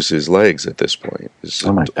going to lose his legs at this point. It's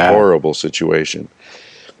a horrible situation.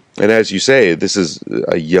 And as you say, this is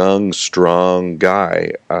a young, strong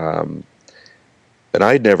guy. And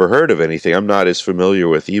I'd never heard of anything. I'm not as familiar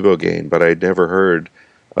with ibogaine, but I'd never heard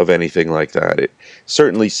of anything like that. It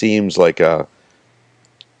certainly seems like a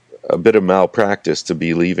bit of malpractice to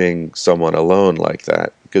be leaving someone alone like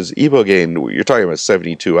that. Because ibogaine, you're talking about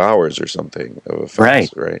 72 hours or something of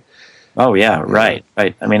effects, right? Oh, yeah, right.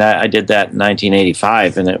 I mean, I did that in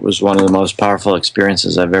 1985, and it was one of the most powerful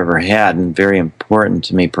experiences I've ever had, and very important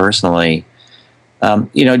to me personally.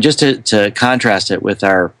 Just to contrast it with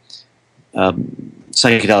our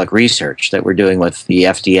psychedelic research that we're doing with the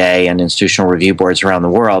FDA and institutional review boards around the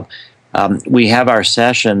world, we have our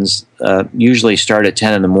sessions usually start at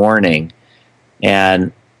 10 in the morning,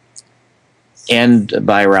 and end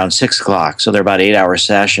by around 6 o'clock. So they're about 8-hour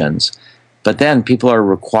sessions. But then people are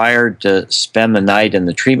required to spend the night in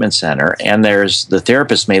the treatment center, and the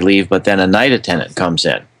therapist may leave, but then a night attendant comes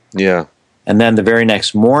in. Yeah. And then the very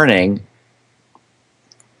next morning,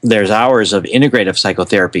 there's hours of integrative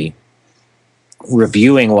psychotherapy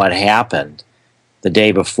reviewing what happened the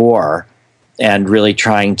day before and really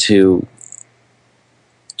trying to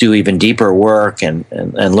do even deeper work and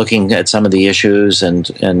looking at some of the issues and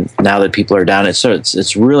now that people are down,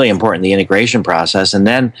 it's really important, the integration process. And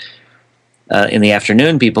then in the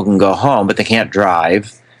afternoon, people can go home, but they can't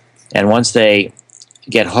drive. And once they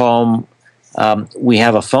get home, we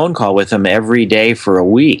have a phone call with them every day for a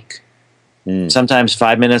week. Sometimes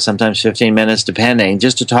 5 minutes, sometimes 15 minutes, depending,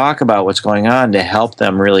 just to talk about what's going on to help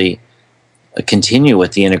them really continue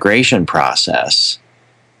with the integration process.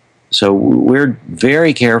 So we're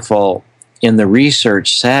very careful in the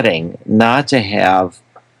research setting not to have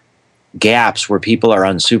gaps where people are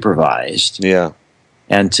unsupervised. Yeah.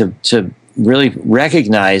 And to really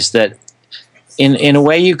recognize that in a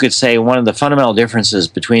way you could say one of the fundamental differences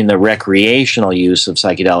between the recreational use of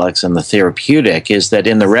psychedelics and the therapeutic is that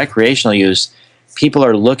in the recreational use, people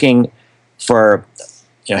are looking for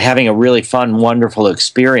having a really fun, wonderful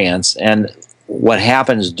experience, and what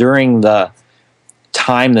happens during the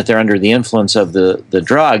time that they're under the influence of the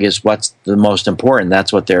drug is what's the most important.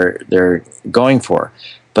 That's what they're going for.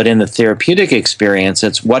 But in the therapeutic experience,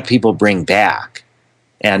 it's what people bring back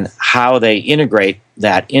and how they integrate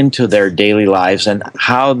that into their daily lives and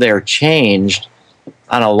how they're changed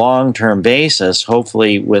on a long-term basis,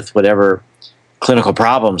 hopefully with whatever clinical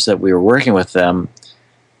problems that we were working with them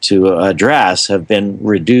to address have been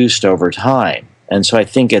reduced over time. And so I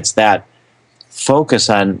think it's that focus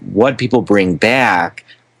on what people bring back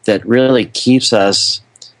that really keeps us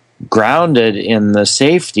grounded in the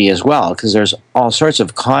safety as well, because there's all sorts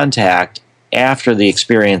of contact after the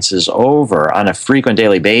experience is over on a frequent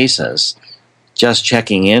daily basis, just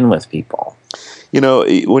checking in with people.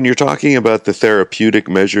 When you're talking about the therapeutic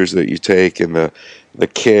measures that you take and the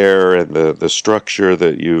care and the structure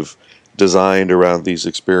that you've designed around these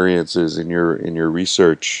experiences in your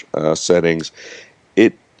research settings,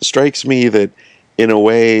 it strikes me that in a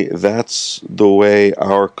way that's the way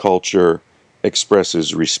our culture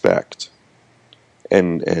expresses respect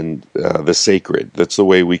and the sacred. That's the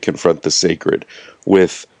way we confront the sacred,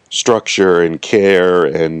 with structure and care,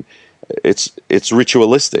 and it's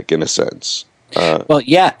ritualistic in a sense. Well,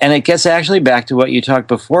 yeah, and it gets actually back to what you talked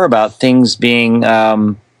before about things being,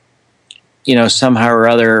 somehow or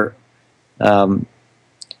other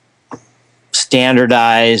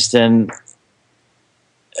standardized and,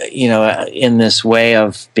 in this way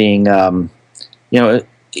of being,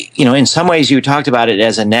 in some ways you talked about it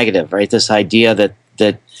as a negative, right? This idea that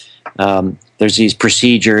there's these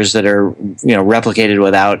procedures that are, replicated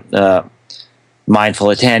without mindful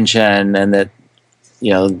attention, and that,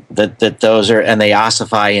 that those are, and they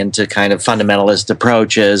ossify into kind of fundamentalist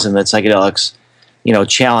approaches, and that psychedelics,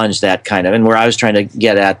 challenge that kind of, and where I was trying to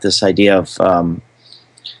get at this idea of,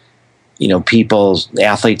 people,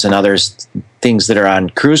 athletes and others, things that are on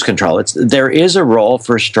cruise control. There is a role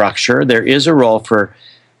for structure. There is a role for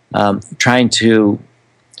trying to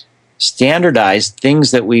standardize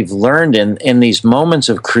things that we've learned in these moments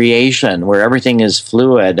of creation where everything is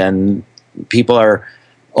fluid and people are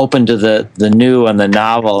open to the new and the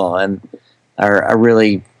novel and are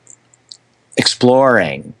really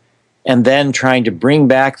exploring, and then trying to bring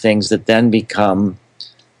back things that then become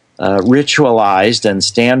ritualized and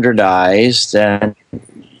standardized and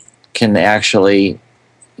can actually,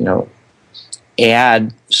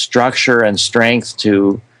 add structure and strength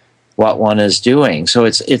to what one is doing. So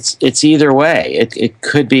it's either way. It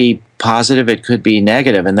could be positive, it could be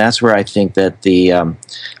negative, and that's where I think that the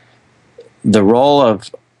role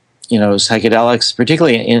of psychedelics,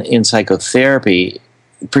 particularly in psychotherapy,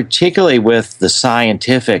 particularly with the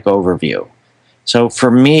scientific overview. So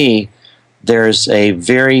for me, there's a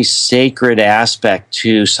very sacred aspect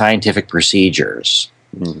to scientific procedures.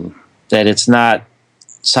 Mm-hmm. That it's not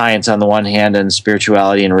science on the one hand and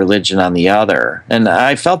spirituality and religion on the other. And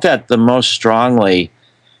I felt that the most strongly,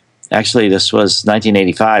 actually this was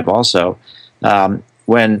 1985 also,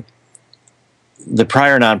 when the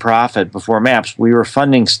prior nonprofit, before MAPS, we were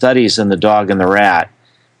funding studies in the dog and the rat,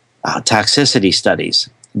 toxicity studies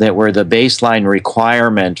that were the baseline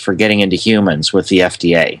requirement for getting into humans with the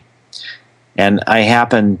FDA. And I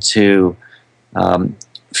happened to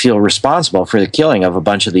feel responsible for the killing of a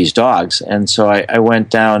bunch of these dogs. And so I went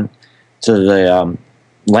down to the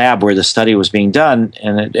lab where the study was being done,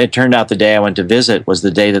 and it turned out the day I went to visit was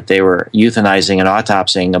the day that they were euthanizing and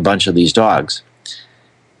autopsying a bunch of these dogs.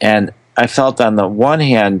 And I felt on the one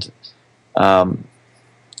hand,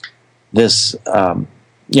 this,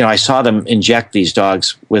 I saw them inject these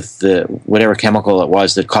dogs with the whatever chemical it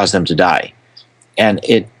was that caused them to die, and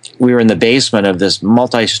we were in the basement of this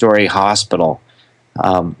multi-story hospital,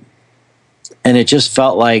 and it just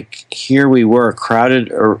felt like here we were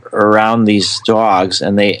crowded around these dogs,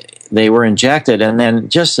 and they were injected, and then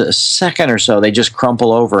just a second or so, they just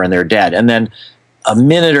crumple over and they're dead, and then a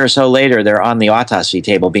minute or so later, they're on the autopsy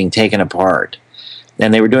table being taken apart,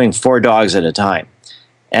 and they were doing 4 dogs at a time,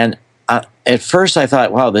 and at first I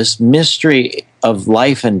thought, wow, this mystery of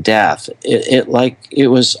life and death, it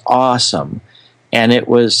was awesome. And it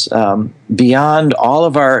was beyond all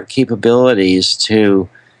of our capabilities to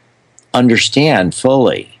understand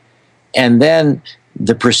fully. And then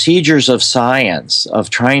the procedures of science, of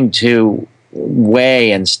trying to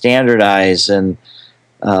weigh and standardize and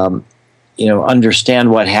understand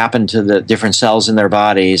what happened to the different cells in their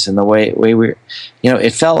bodies, and the way we,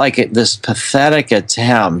 it felt like this pathetic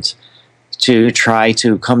attempt to try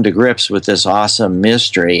to come to grips with this awesome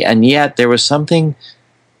mystery. And yet there was something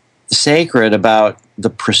sacred about the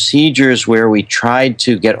procedures where we tried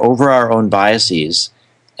to get over our own biases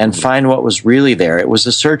and find what was really there. It was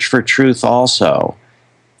a search for truth also.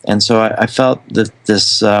 And so I felt that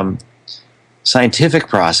this scientific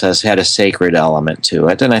process had a sacred element to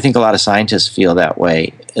it. And I think a lot of scientists feel that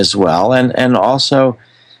way as well. And also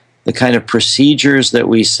the kind of procedures that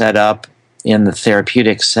we set up in the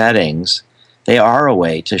therapeutic settings, they are a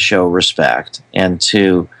way to show respect and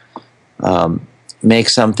to make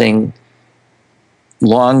something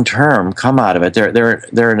long-term come out of it.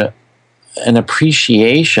 They're an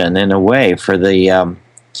appreciation, in a way, for the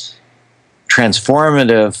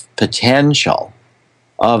transformative potential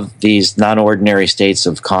of these non-ordinary states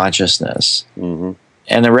of consciousness. Mm-hmm.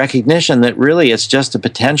 And a recognition that really it's just a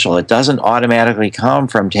potential. It doesn't automatically come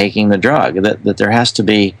from taking the drug, that there has to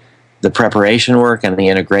be the preparation work and the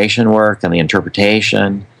integration work and the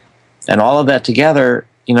interpretation. And all of that together,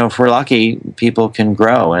 if we're lucky, people can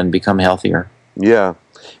grow and become healthier. Yeah.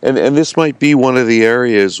 And this might be one of the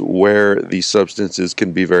areas where these substances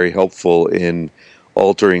can be very helpful in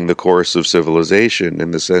altering the course of civilization,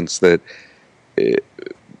 in the sense that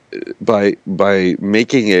by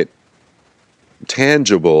making it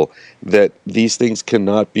tangible that these things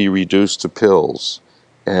cannot be reduced to pills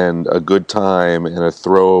and a good time and a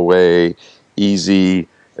throwaway, easy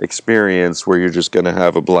experience where you're just going to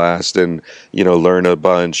have a blast and, learn a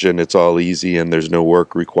bunch and it's all easy and there's no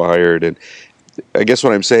work required. And I guess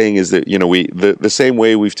what I'm saying is that, the same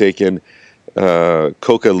way we've taken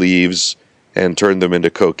coca leaves and turned them into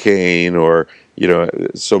cocaine, or,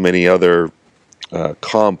 so many other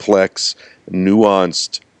complex,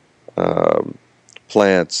 nuanced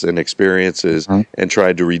plants and experiences, and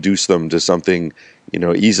tried to reduce them to something,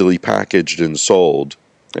 easily packaged and sold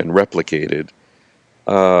and replicated.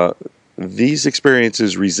 These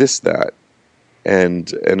experiences resist that. And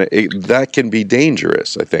that can be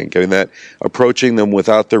dangerous, I think. I mean, that approaching them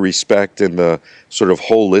without the respect and the sort of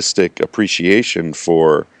holistic appreciation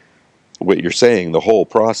for what you're saying, the whole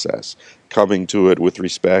process, coming to it with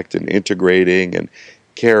respect and integrating and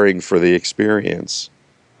caring for the experience.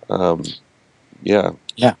 Yeah.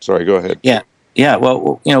 Sorry, go ahead. Yeah.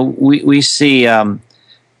 Well, we see, I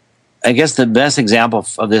guess the best example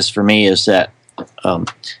of this for me is that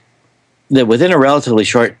within a relatively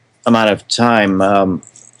short amount of time,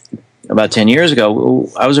 about 10 years ago,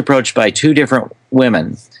 I was approached by 2 different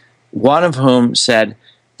women, one of whom said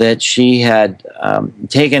that she had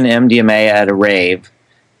taken MDMA at a rave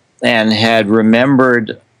and had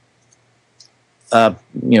remembered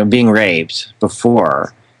being raped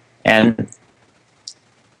before, and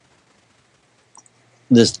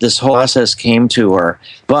this whole process came to her,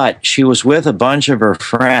 but she was with a bunch of her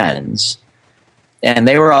friends, and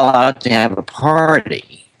they were all out to have a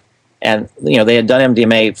party. And, they had done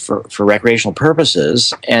MDMA for recreational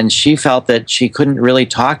purposes, and she felt that she couldn't really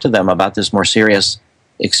talk to them about this more serious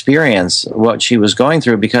experience, what she was going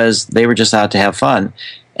through, because they were just out to have fun.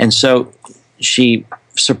 And so she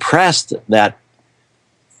suppressed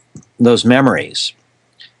those memories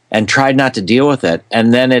and tried not to deal with it.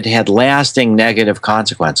 And then it had lasting negative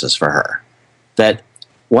consequences for her. That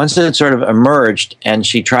once it sort of emerged and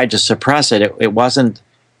she tried to suppress it, it wasn't...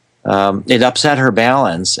 it upset her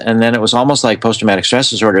balance, and then it was almost like post-traumatic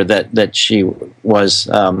stress disorder, that she was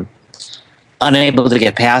unable to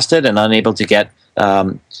get past it and unable to get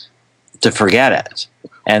to forget it,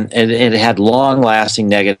 and it had long-lasting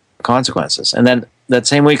negative consequences. And then that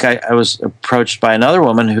same week, I was approached by another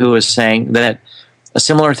woman who was saying that a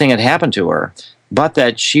similar thing had happened to her, but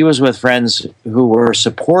that she was with friends who were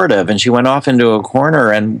supportive, and she went off into a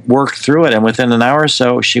corner and worked through it. And within an hour or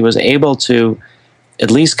so, she was able to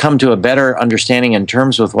at least come to a better understanding in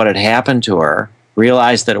terms with what had happened to her,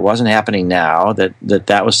 realized that it wasn't happening now,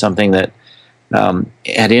 that was something that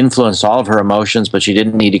had influenced all of her emotions, but she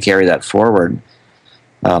didn't need to carry that forward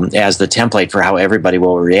as the template for how everybody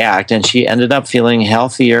will react. And she ended up feeling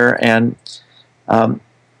healthier and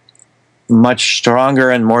much stronger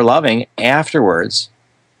and more loving afterwards.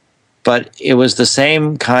 But it was the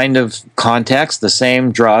same kind of context, the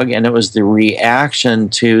same drug, and it was the reaction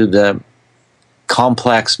to the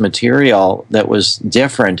complex material that was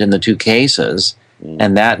different in the two cases,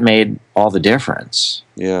 and that made all the difference.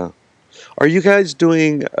 Yeah. Are you guys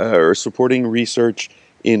doing or supporting research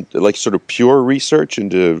in, like, sort of pure research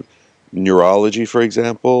into neurology, for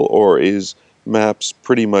example, or is MAPS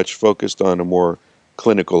pretty much focused on a more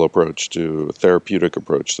clinical approach to therapeutic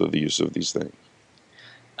approach to the use of these things?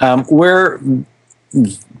 We're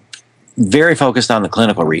very focused on the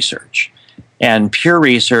clinical research, and pure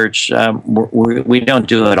research we don't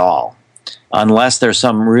do at all unless there's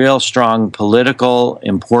some real strong political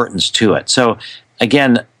importance to it. So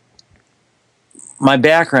again, my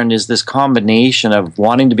background is this combination of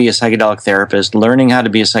wanting to be a psychedelic therapist, learning how to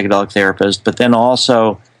be a psychedelic therapist, but then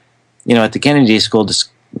also, at the Kennedy School,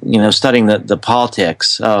 studying the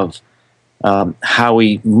politics of how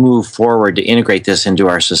we move forward to integrate this into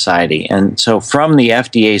our society. And so from the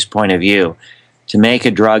FDA's point of view, to make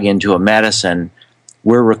a drug into a medicine,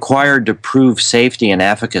 we're required to prove safety and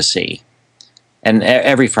efficacy. And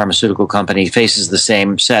every pharmaceutical company faces the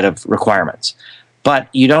same set of requirements. But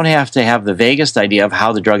you don't have to have the vaguest idea of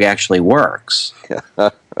how the drug actually works.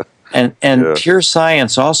 And pure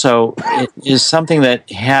science also is something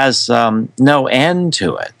that has no end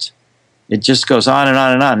to it. It just goes on and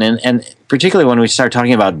on and on. And particularly when we start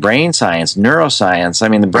talking about brain science, neuroscience, I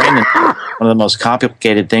mean, the brain is one of the most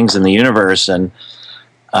complicated things in the universe. And,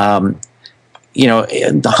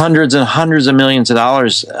 hundreds and hundreds of millions of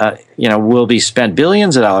dollars, will be spent,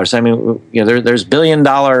 billions of dollars. I mean, there's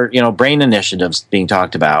billion-dollar, brain initiatives being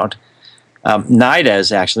talked about. NIDA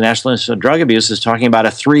is actually, National Institute of Drug Abuse, is talking about a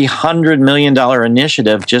 $300 million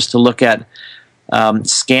initiative just to look at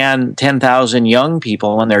scan 10,000 young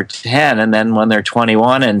people when they're 10 and then when they're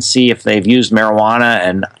 21 and see if they've used marijuana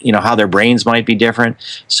and how their brains might be different.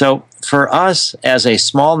 So for us as a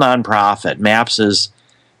small nonprofit, MAPS's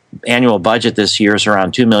annual budget this year is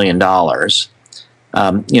around $2 million.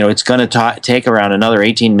 It's going to take around another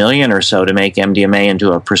 $18 million or so to make MDMA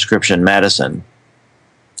into a prescription medicine,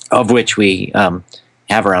 of which we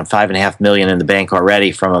have around $5.5 million in the bank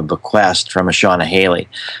already from a bequest from a Shauna Haley.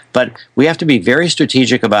 But we have to be very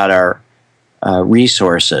strategic about our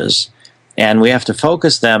resources, and we have to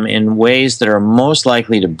focus them in ways that are most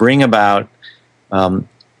likely to bring about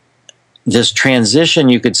this transition,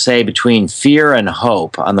 you could say, between fear and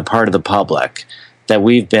hope on the part of the public, that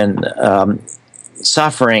we've been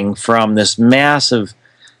suffering from this massive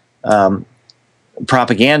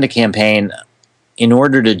propaganda campaign in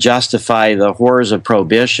order to justify the horrors of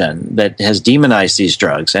prohibition that has demonized these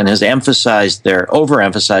drugs and has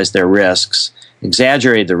overemphasized their risks,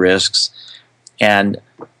 exaggerated the risks, and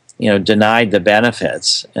denied the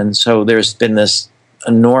benefits. And so there's been this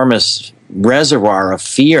enormous reservoir of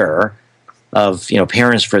fear of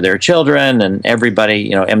parents for their children, and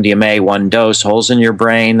everybody, MDMA, one dose, holes in your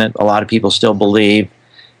brain, that a lot of people still believe.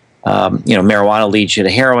 Marijuana leads you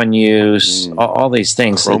to heroin use, all these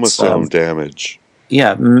things. Chromosome damage.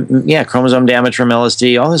 Chromosome damage from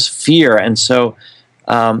LSD, all this fear. And so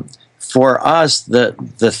for us, the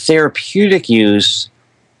therapeutic use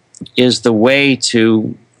is the way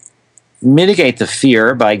to mitigate the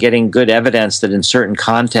fear by getting good evidence that in certain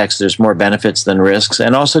contexts there's more benefits than risks,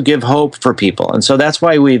 and also give hope for people. And so that's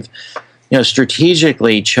why we've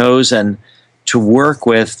strategically chosen to work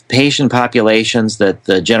with patient populations that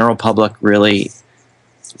the general public really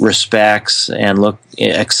respects and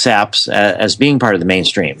accepts as being part of the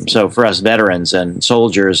mainstream. So for us, veterans and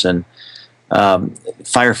soldiers and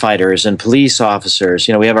firefighters and police officers,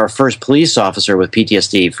 we have our first police officer with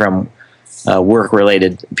PTSD from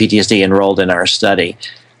work-related PTSD enrolled in our study.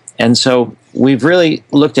 And so we've really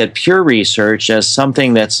looked at pure research as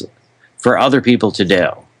something that's for other people to do.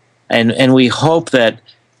 And we hope that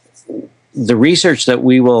the research that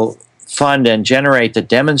we will fund and generate that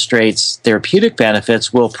demonstrates therapeutic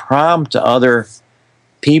benefits will prompt other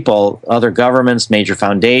people, other governments, major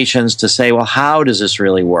foundations to say, well, how does this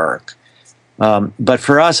really work? But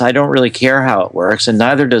for us, I don't really care how it works, and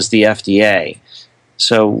neither does the FDA.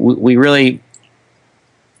 So we really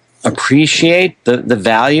appreciate the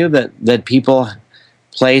value that people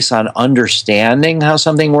place on understanding how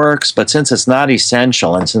something works, but since it's not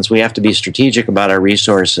essential and since we have to be strategic about our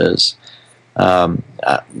resources,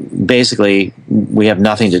 basically we have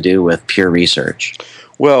nothing to do with pure research.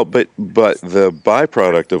 Well, but the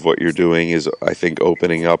byproduct of what you're doing is, I think,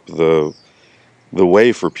 opening up the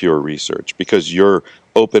way for pure research, because you're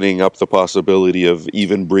opening up the possibility of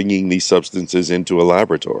even bringing these substances into a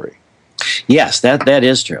laboratory. Yes, that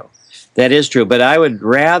is true. That is true. But I would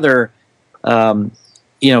rather, for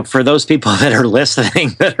those people that are listening,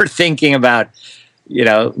 that are thinking about,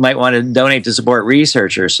 might want to donate to support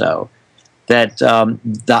research or so, that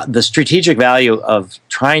the strategic value of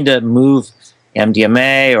trying to move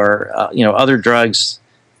MDMA or other drugs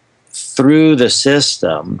through the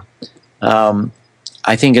system,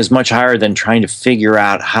 I think is much higher than trying to figure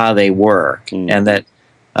out how they work. And that,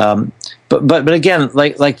 but again,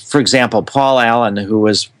 like for example, Paul Allen, who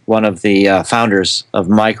was one of the founders of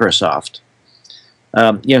Microsoft,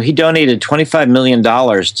 he donated $25 million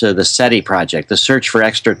to the SETI project, the Search for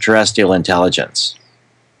Extraterrestrial Intelligence.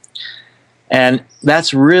 And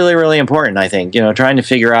that's really, really important, I think, trying to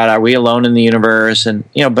figure out, are we alone in the universe? And,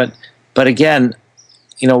 but again,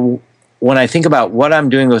 when I think about what I'm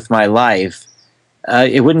doing with my life,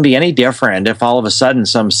 it wouldn't be any different if all of a sudden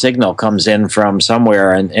some signal comes in from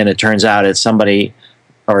somewhere and it turns out it's somebody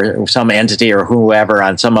or some entity or whoever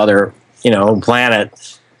on some other,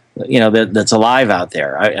 planet, that's alive out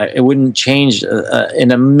there. It wouldn't change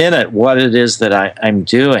in a minute what it is that I'm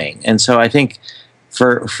doing. And so I think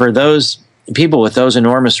for those people with those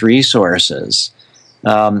enormous resources,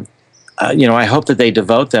 I hope that they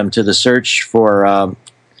devote them to the search for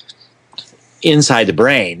inside the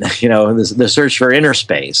brain, the search for inner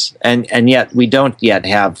space. And yet we don't yet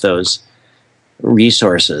have those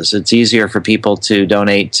resources. It's easier for people to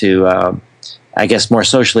donate to, I guess, more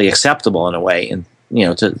socially acceptable in a way, and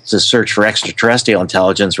to search for extraterrestrial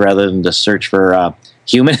intelligence rather than to search for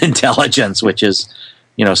human intelligence, which is,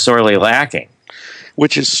 sorely lacking.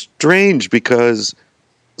 Which is strange because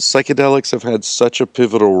psychedelics have had such a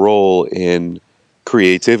pivotal role in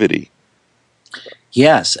creativity.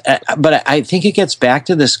 Yes, but I think it gets back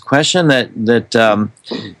to this question that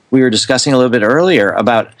we were discussing a little bit earlier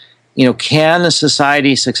about, can a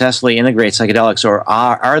society successfully integrate psychedelics, or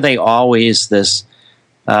are they always this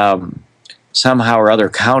somehow or other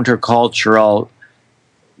countercultural,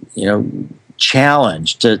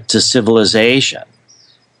 challenge to civilization?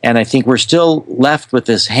 And I think we're still left with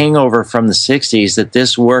this hangover from the 60s that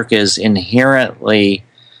this work is inherently,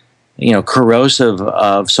 corrosive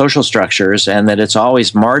of social structures and that it's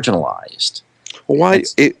always marginalized. Why,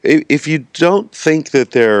 if you don't think that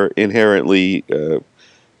they're inherently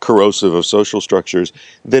corrosive of social structures,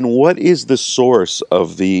 then what is the source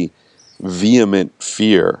of the vehement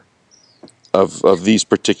fear of these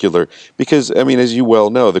particular? Because, as you well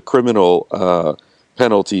know, the criminal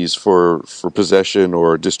penalties for possession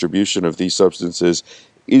or distribution of these substances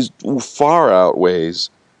far outweighs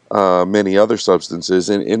many other substances,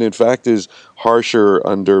 and in fact is harsher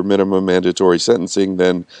under minimum mandatory sentencing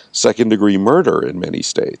than second-degree murder in many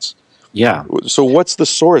states. Yeah. So what's the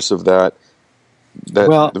source of that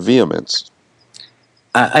vehemence?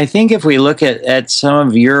 I think if we look at some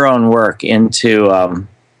of your own work into,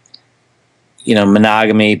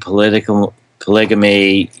 monogamy,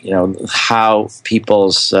 polygamy, how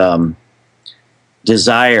people's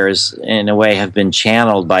desires in a way have been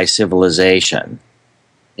channeled by civilization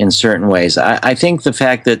in certain ways. I think the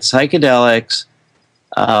fact that psychedelics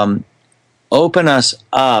open us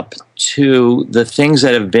up to the things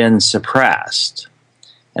that have been suppressed,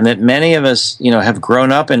 and that many of us, have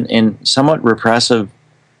grown up in somewhat repressive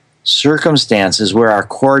circumstances where our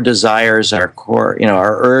core desires, our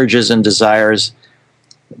urges and desires,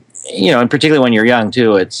 and particularly when you're young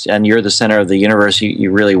too, and you're the center of the universe,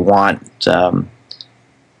 you really want,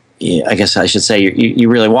 I guess I should say, you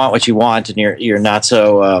really want what you want, and you're not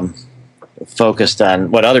so focused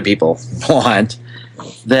on what other people want.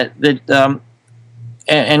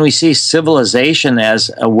 And we see civilization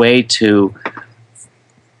as a way to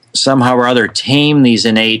somehow or other tame these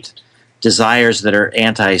innate desires that are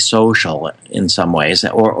antisocial in some ways,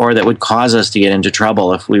 or that would cause us to get into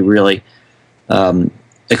trouble if we really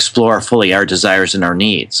explore fully our desires and our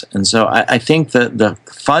needs. And so I think that the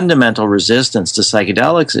fundamental resistance to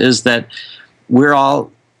psychedelics is that we're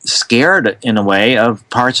all scared in a way of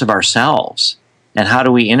parts of ourselves. And how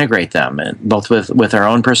do we integrate them, both with our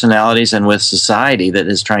own personalities and with society that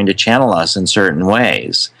is trying to channel us in certain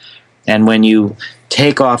ways? And when you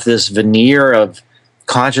take off this veneer of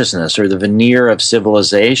consciousness or the veneer of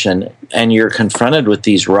civilization, and you're confronted with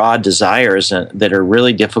these raw desires that are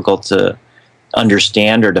really difficult to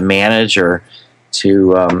understand or to manage or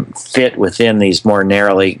fit within these more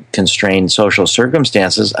narrowly constrained social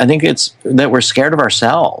circumstances, I think it's that we're scared of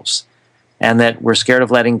ourselves, and that we're scared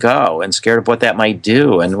of letting go, and scared of what that might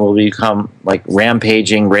do, and we'll become like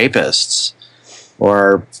rampaging rapists,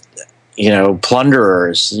 or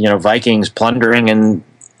plunderers, Vikings plundering and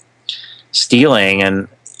stealing, and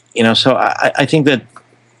so I think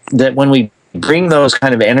that when we bring those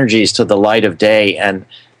kind of energies to the light of day, and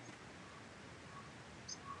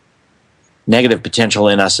negative potential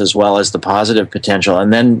in us as well as the positive potential,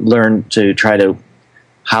 and then learn to try to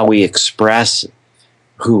how we express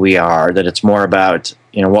who we are, that it's more about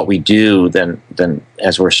what we do than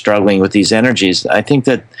as we're struggling with these energies. I think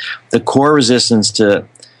that the core resistance to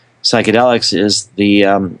psychedelics is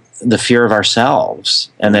the fear of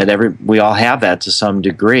ourselves, and that we all have that to some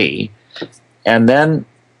degree. And then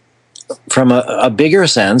from a bigger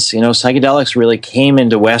sense, psychedelics really came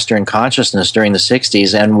into Western consciousness during the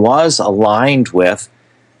 60s and was aligned with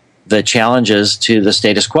the challenges to the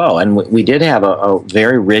status quo. And we did have a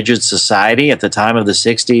very rigid society at the time of the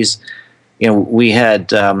 60s. We had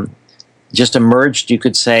just emerged, you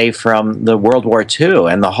could say, from the World War II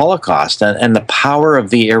and the Holocaust, and the power of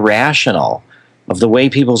the irrational, of the way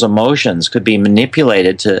people's emotions could be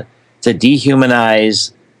manipulated to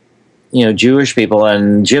dehumanize Jewish people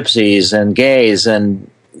and gypsies and gays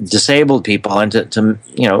and disabled people, and to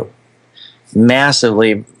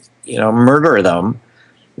massively murder them.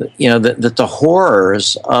 That the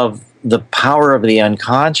horrors of the power of the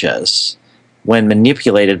unconscious when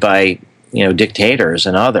manipulated by dictators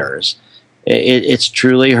and others, it's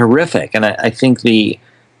truly horrific. And I think the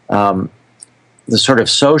sort of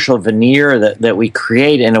social veneer that we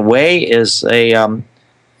create in a way is a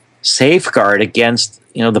safeguard against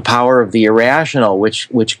the power of the irrational,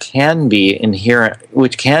 which can be inherent,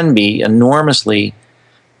 which can be enormously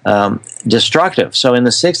destructive. So in the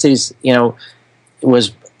 60s, it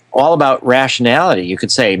was all about rationality. You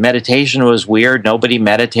could say meditation was weird. Nobody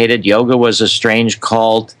meditated. Yoga was a strange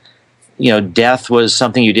cult. Death was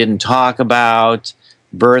something you didn't talk about.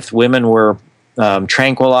 Birth, women were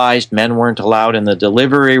tranquilized. Men weren't allowed in the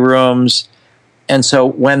delivery rooms. And so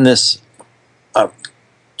when this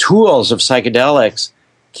tools of psychedelics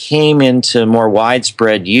came into more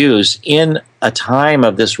widespread use in a time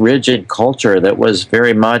of this rigid culture that was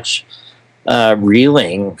very much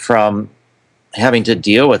reeling from having to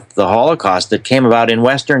deal with the Holocaust that came about in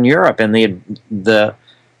Western Europe, and the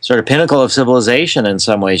sort of pinnacle of civilization in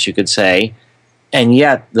some ways, you could say, and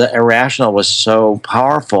yet the irrational was so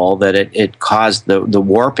powerful that it caused the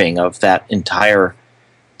warping of that entire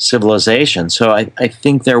civilization. So I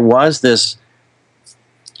think there was this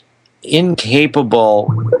incapable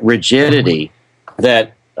rigidity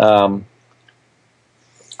that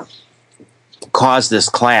caused this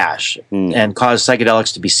clash and caused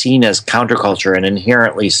psychedelics to be seen as counterculture, and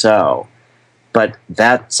inherently so. But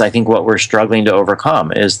that's, I think, what we're struggling to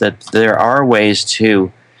overcome, is that there are ways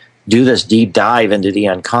to do this deep dive into the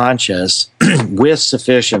unconscious with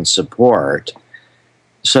sufficient support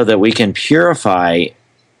so that we can purify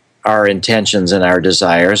our intentions and our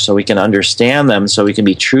desires, so we can understand them, so we can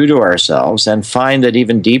be true to ourselves, and find that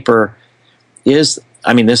even deeper is,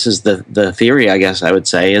 this is the theory, I guess I would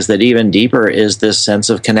say, is that even deeper is this sense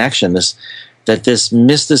of connection, that this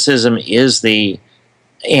mysticism is the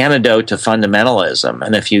antidote to fundamentalism.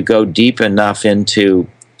 And if you go deep enough into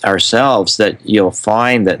ourselves, that you'll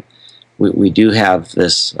find that we do have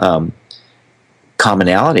this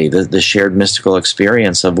commonality, the shared mystical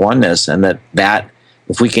experience of oneness, and that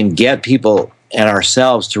if we can get people and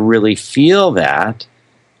ourselves to really feel that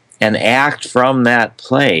and act from that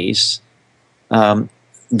place, then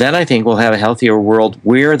I think we'll have a healthier world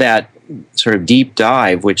where that sort of deep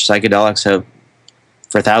dive, which psychedelics have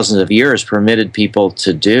for thousands of years permitted people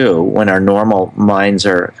to do, when our normal minds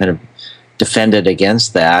are kind of defended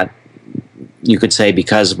against that, you could say,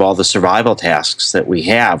 because of all the survival tasks that we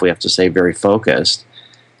have to stay very focused,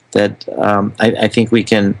 that I think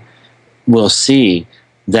we'll see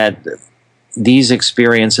that these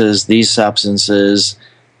experiences, these substances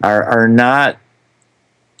are not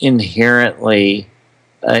inherently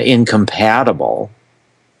incompatible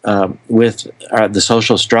with the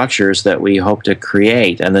social structures that we hope to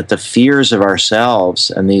create, and that the fears of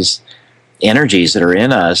ourselves and these energies that are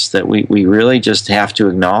in us that we really just have to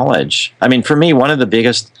acknowledge. For me, one of the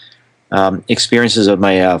biggest experiences of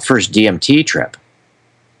my first DMT trip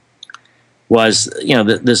was,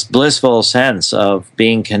 this blissful sense of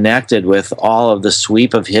being connected with all of the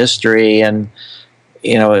sweep of history, and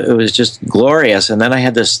it was just glorious. And then I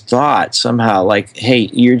had this thought somehow, like, hey,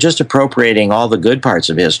 you're just appropriating all the good parts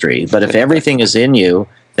of history, but if everything is in you,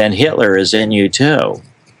 then Hitler is in you too.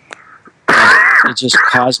 it just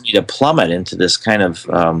caused me to plummet into this kind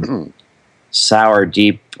of sour,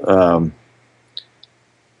 deep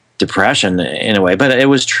depression in a way. But it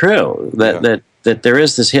was true that there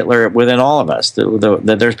is this Hitler within all of us.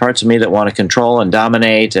 That there's parts of me that want to control and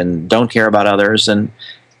dominate and don't care about others, and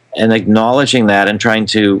acknowledging that and trying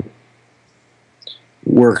to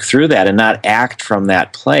work through that and not act from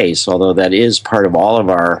that place, although that is part of all of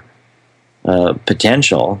our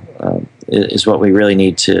potential, is what we really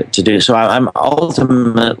need to do. So I'm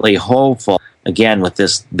ultimately hopeful, again, with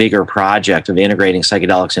this bigger project of integrating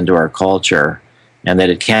psychedelics into our culture, and that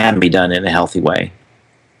it can be done in a healthy way.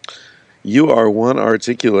 You are one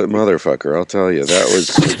articulate motherfucker, I'll tell you. That was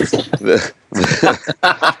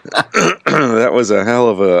that was a hell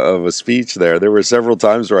of a speech there. There were several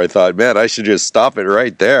times where I thought, man, I should just stop it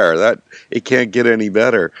right there. That it can't get any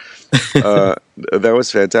better. That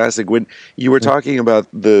was fantastic. When you were talking about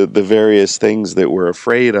the various things that we're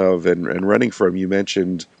afraid of and running from, you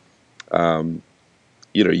mentioned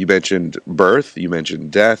you mentioned birth, you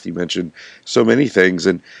mentioned death, you mentioned so many things,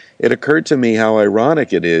 and it occurred to me how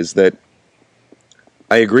ironic it is that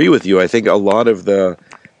I agree with you. I think a lot of the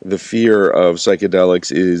fear of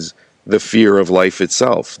psychedelics is the fear of life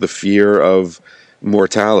itself, the fear of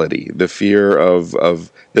mortality, the fear of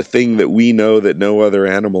the thing that we know that no other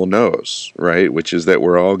animal knows, right? Which is that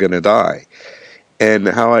we're all going to die. And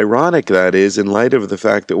how ironic that is in light of the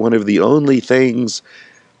fact that one of the only things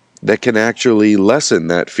that can actually lessen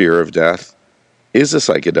that fear of death is a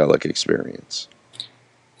psychedelic experience.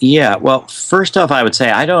 Yeah, well, first off, I would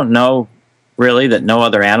say I don't know really that no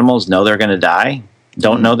other animals know they're going to die,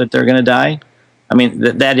 don't know that they're going to die. I mean,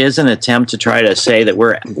 that is an attempt to try to say that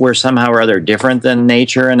we're somehow or other different than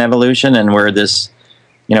nature and evolution, and we're this,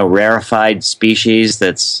 rarefied species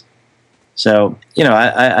that's... So,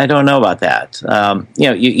 I don't know about that.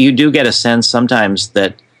 You do get a sense sometimes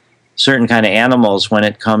that certain kind of animals, when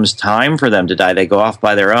it comes time for them to die, they go off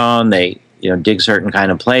by their own, they, dig certain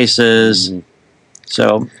kind of places. Mm-hmm.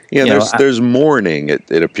 So there's mourning.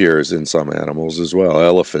 It appears in some animals as well.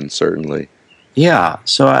 Elephants certainly. Yeah.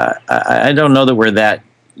 So I don't know that we're that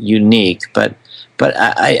unique, but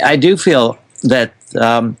I do feel that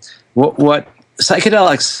what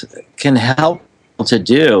psychedelics can help to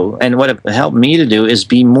do, and what it helped me to do, is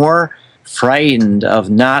be more frightened of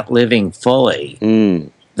not living fully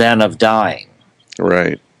than of dying.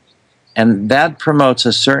 Right. And that promotes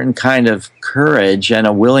a certain kind of courage and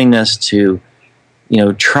a willingness to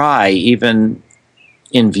try, even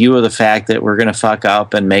in view of the fact that we're going to fuck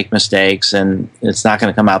up and make mistakes and it's not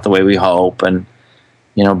going to come out the way we hope. And,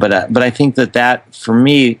 but I think that for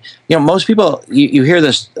me, most people, you hear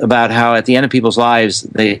this about how at the end of people's lives,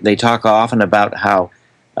 they talk often about how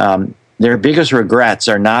their biggest regrets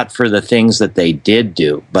are not for the things that they did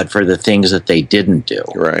do, but for the things that they didn't do.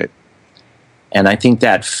 Right. And I think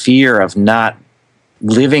that fear of not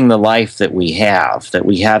living the life that we have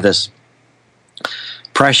this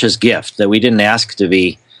precious gift that we didn't ask to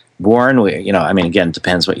be born. Again, it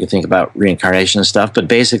depends what you think about reincarnation and stuff, but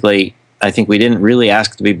basically, I think we didn't really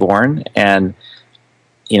ask to be born. And,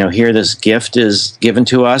 here this gift is given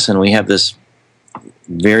to us, and we have this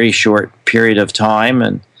very short period of time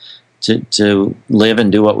and to live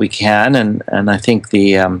and do what we can. And I think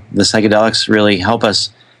the psychedelics really help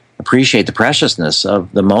us appreciate the preciousness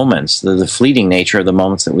of the moments, the fleeting nature of the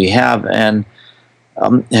moments that we have, and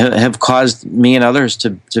have caused me and others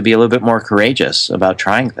to be a little bit more courageous about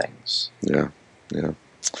trying things. Yeah.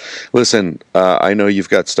 Listen, I know you've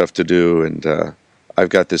got stuff to do, and I've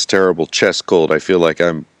got this terrible chest cold. I feel like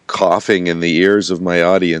I'm coughing in the ears of my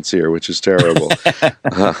audience here, which is terrible.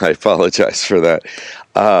 I apologize for that.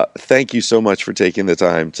 Thank you so much for taking the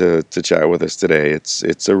time to chat with us today.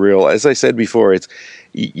 It's a real, as I said before,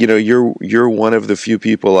 you're one of the few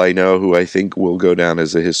people I know who I think will go down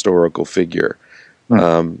as a historical figure.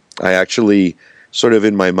 I actually, sort of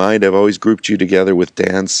in my mind, I've always grouped you together with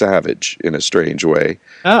Dan Savage in a strange way.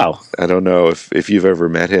 Oh. I don't know if you've ever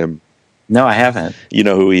met him. No, I haven't. You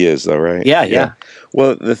know who he is, though, right? Yeah.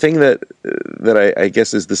 Well, the thing that I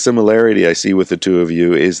guess is the similarity I see with the two of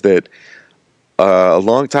you is that a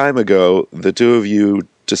long time ago, the two of you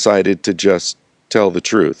decided to just tell the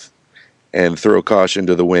truth and throw caution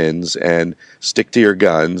to the winds and stick to your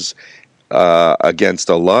guns against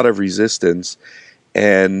a lot of resistance.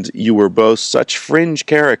 And you were both such fringe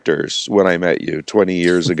characters when I met you 20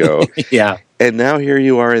 years ago. Yeah. And now here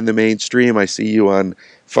you are in the mainstream. I see you on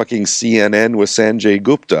fucking CNN with Sanjay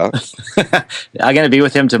Gupta. I'm going to be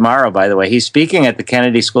with him tomorrow, by the way. He's speaking at the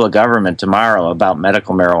Kennedy School of Government tomorrow about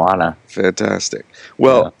medical marijuana. Fantastic.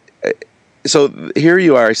 Well, so here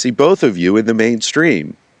you are. I see both of you in the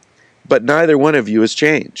mainstream, but neither one of you has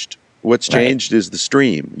changed. What's changed is the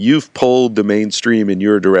stream. You've pulled the mainstream in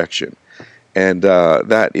your direction. And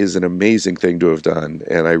that is an amazing thing to have done.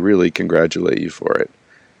 And I really congratulate you for it.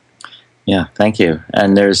 Yeah, thank you.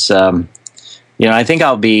 And there's, I think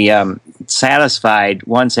I'll be satisfied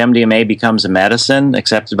once MDMA becomes a medicine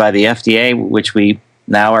accepted by the FDA, which we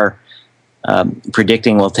now are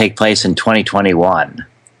predicting will take place in 2021.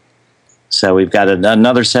 So we've got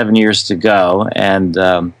another 7 years to go, and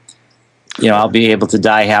I'll be able to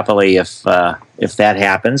die happily if that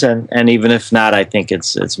happens, and even if not, I think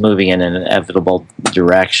it's moving in an inevitable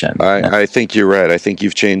direction. I think you're right. I think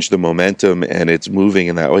you've changed the momentum, and it's moving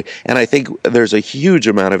in that way. And I think there's a huge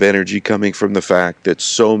amount of energy coming from the fact that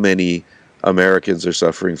so many Americans are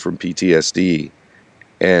suffering from PTSD,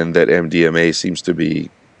 and that MDMA seems to be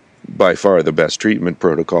by far the best treatment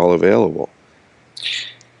protocol available.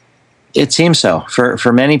 It seems so.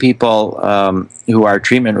 For many people who are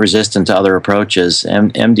treatment resistant to other approaches,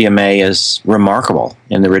 MDMA is remarkable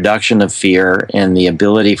in the reduction of fear and the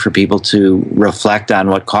ability for people to reflect on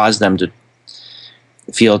what caused them to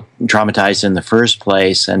feel traumatized in the first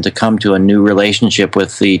place and to come to a new relationship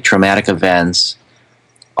with the traumatic events,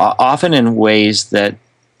 often in ways that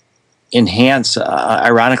enhance,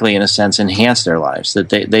 ironically in a sense, enhance their lives, that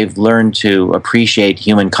they've learned to appreciate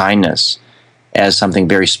human kindness as something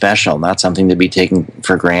very special, not something to be taken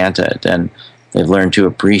for granted. And they've learned to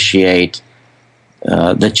appreciate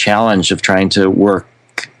the challenge of trying to work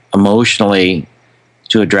emotionally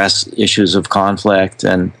to address issues of conflict.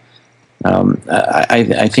 And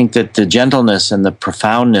I think that the gentleness and the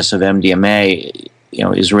profoundness of MDMA,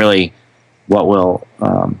 is really what will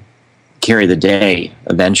carry the day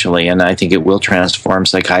eventually, and I think it will transform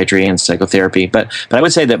psychiatry and psychotherapy. But I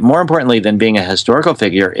would say that more importantly than being a historical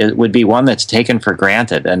figure, it would be one that's taken for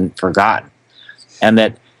granted and forgotten. And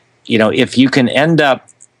that, if you can end up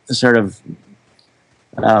sort of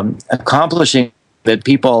accomplishing that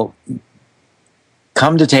people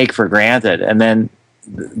come to take for granted, and then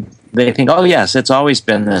they think, oh yes, it's always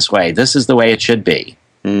been this way. This is the way it should be.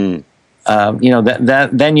 Then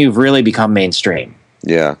you've really become mainstream.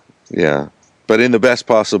 Yeah. Yeah, but in the best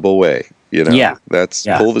possible way, Yeah. That's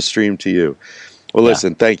pull the stream to you. Well,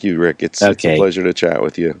 listen, thank you, Rick. It's a pleasure to chat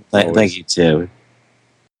with you. Thank you, too.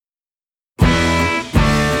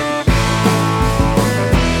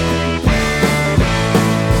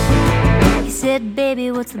 He said,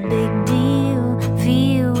 baby, what's the big deal?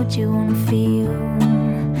 Feel what you want to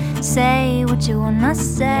feel. Say what you want to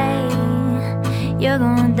say. You're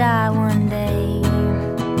gonna die one day.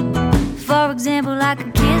 For example, I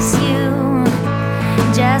could kiss you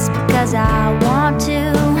just because I want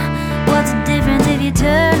to. What's the difference if you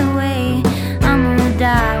turn away? I'm gonna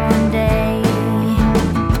die one day.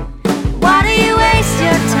 Why do you waste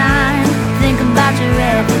your time? Think about your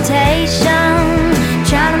reputation,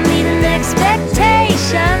 trying to meet an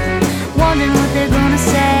expectation, wondering what they're gonna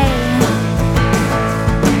say.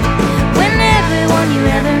 When everyone you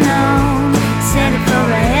ever known said it for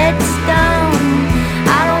a headstone.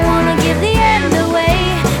 I don't wanna give the end away,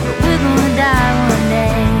 but we're gonna die one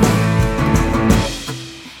day.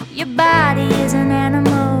 Your body is an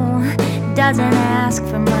animal, doesn't ask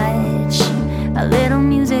for much. A little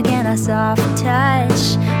music and a soft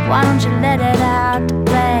touch. Why don't you let it out to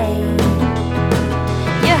play?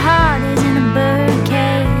 Your heart is in a bird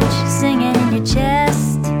cage, singing in your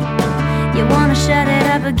chest. You wanna shut it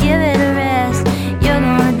up or give it a rest. You're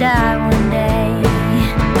gonna die one day.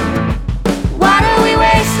 Why do we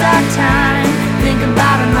waste our time? Think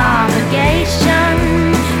about an obligation,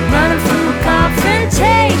 running from a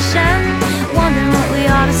confrontation, wondering what we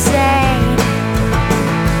ought to say.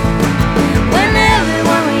 When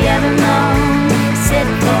everyone we ever known said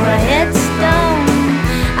for a headstone.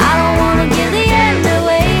 I don't wanna give the end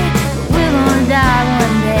away, but we're gonna die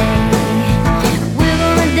one day. We're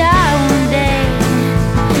gonna die one day.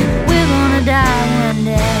 We're gonna die one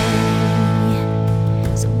day.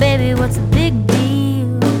 So baby, what's the big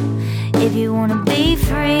deal? If you wanna be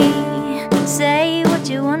free, say what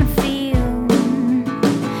you wanna feel.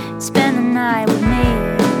 Spend the night with me.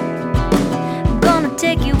 I'm gonna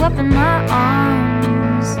take you up in my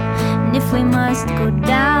arms. And if we must go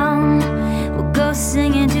down, we'll go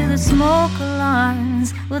singing to the smoke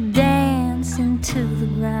alarms. We'll dance into the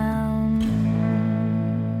ground.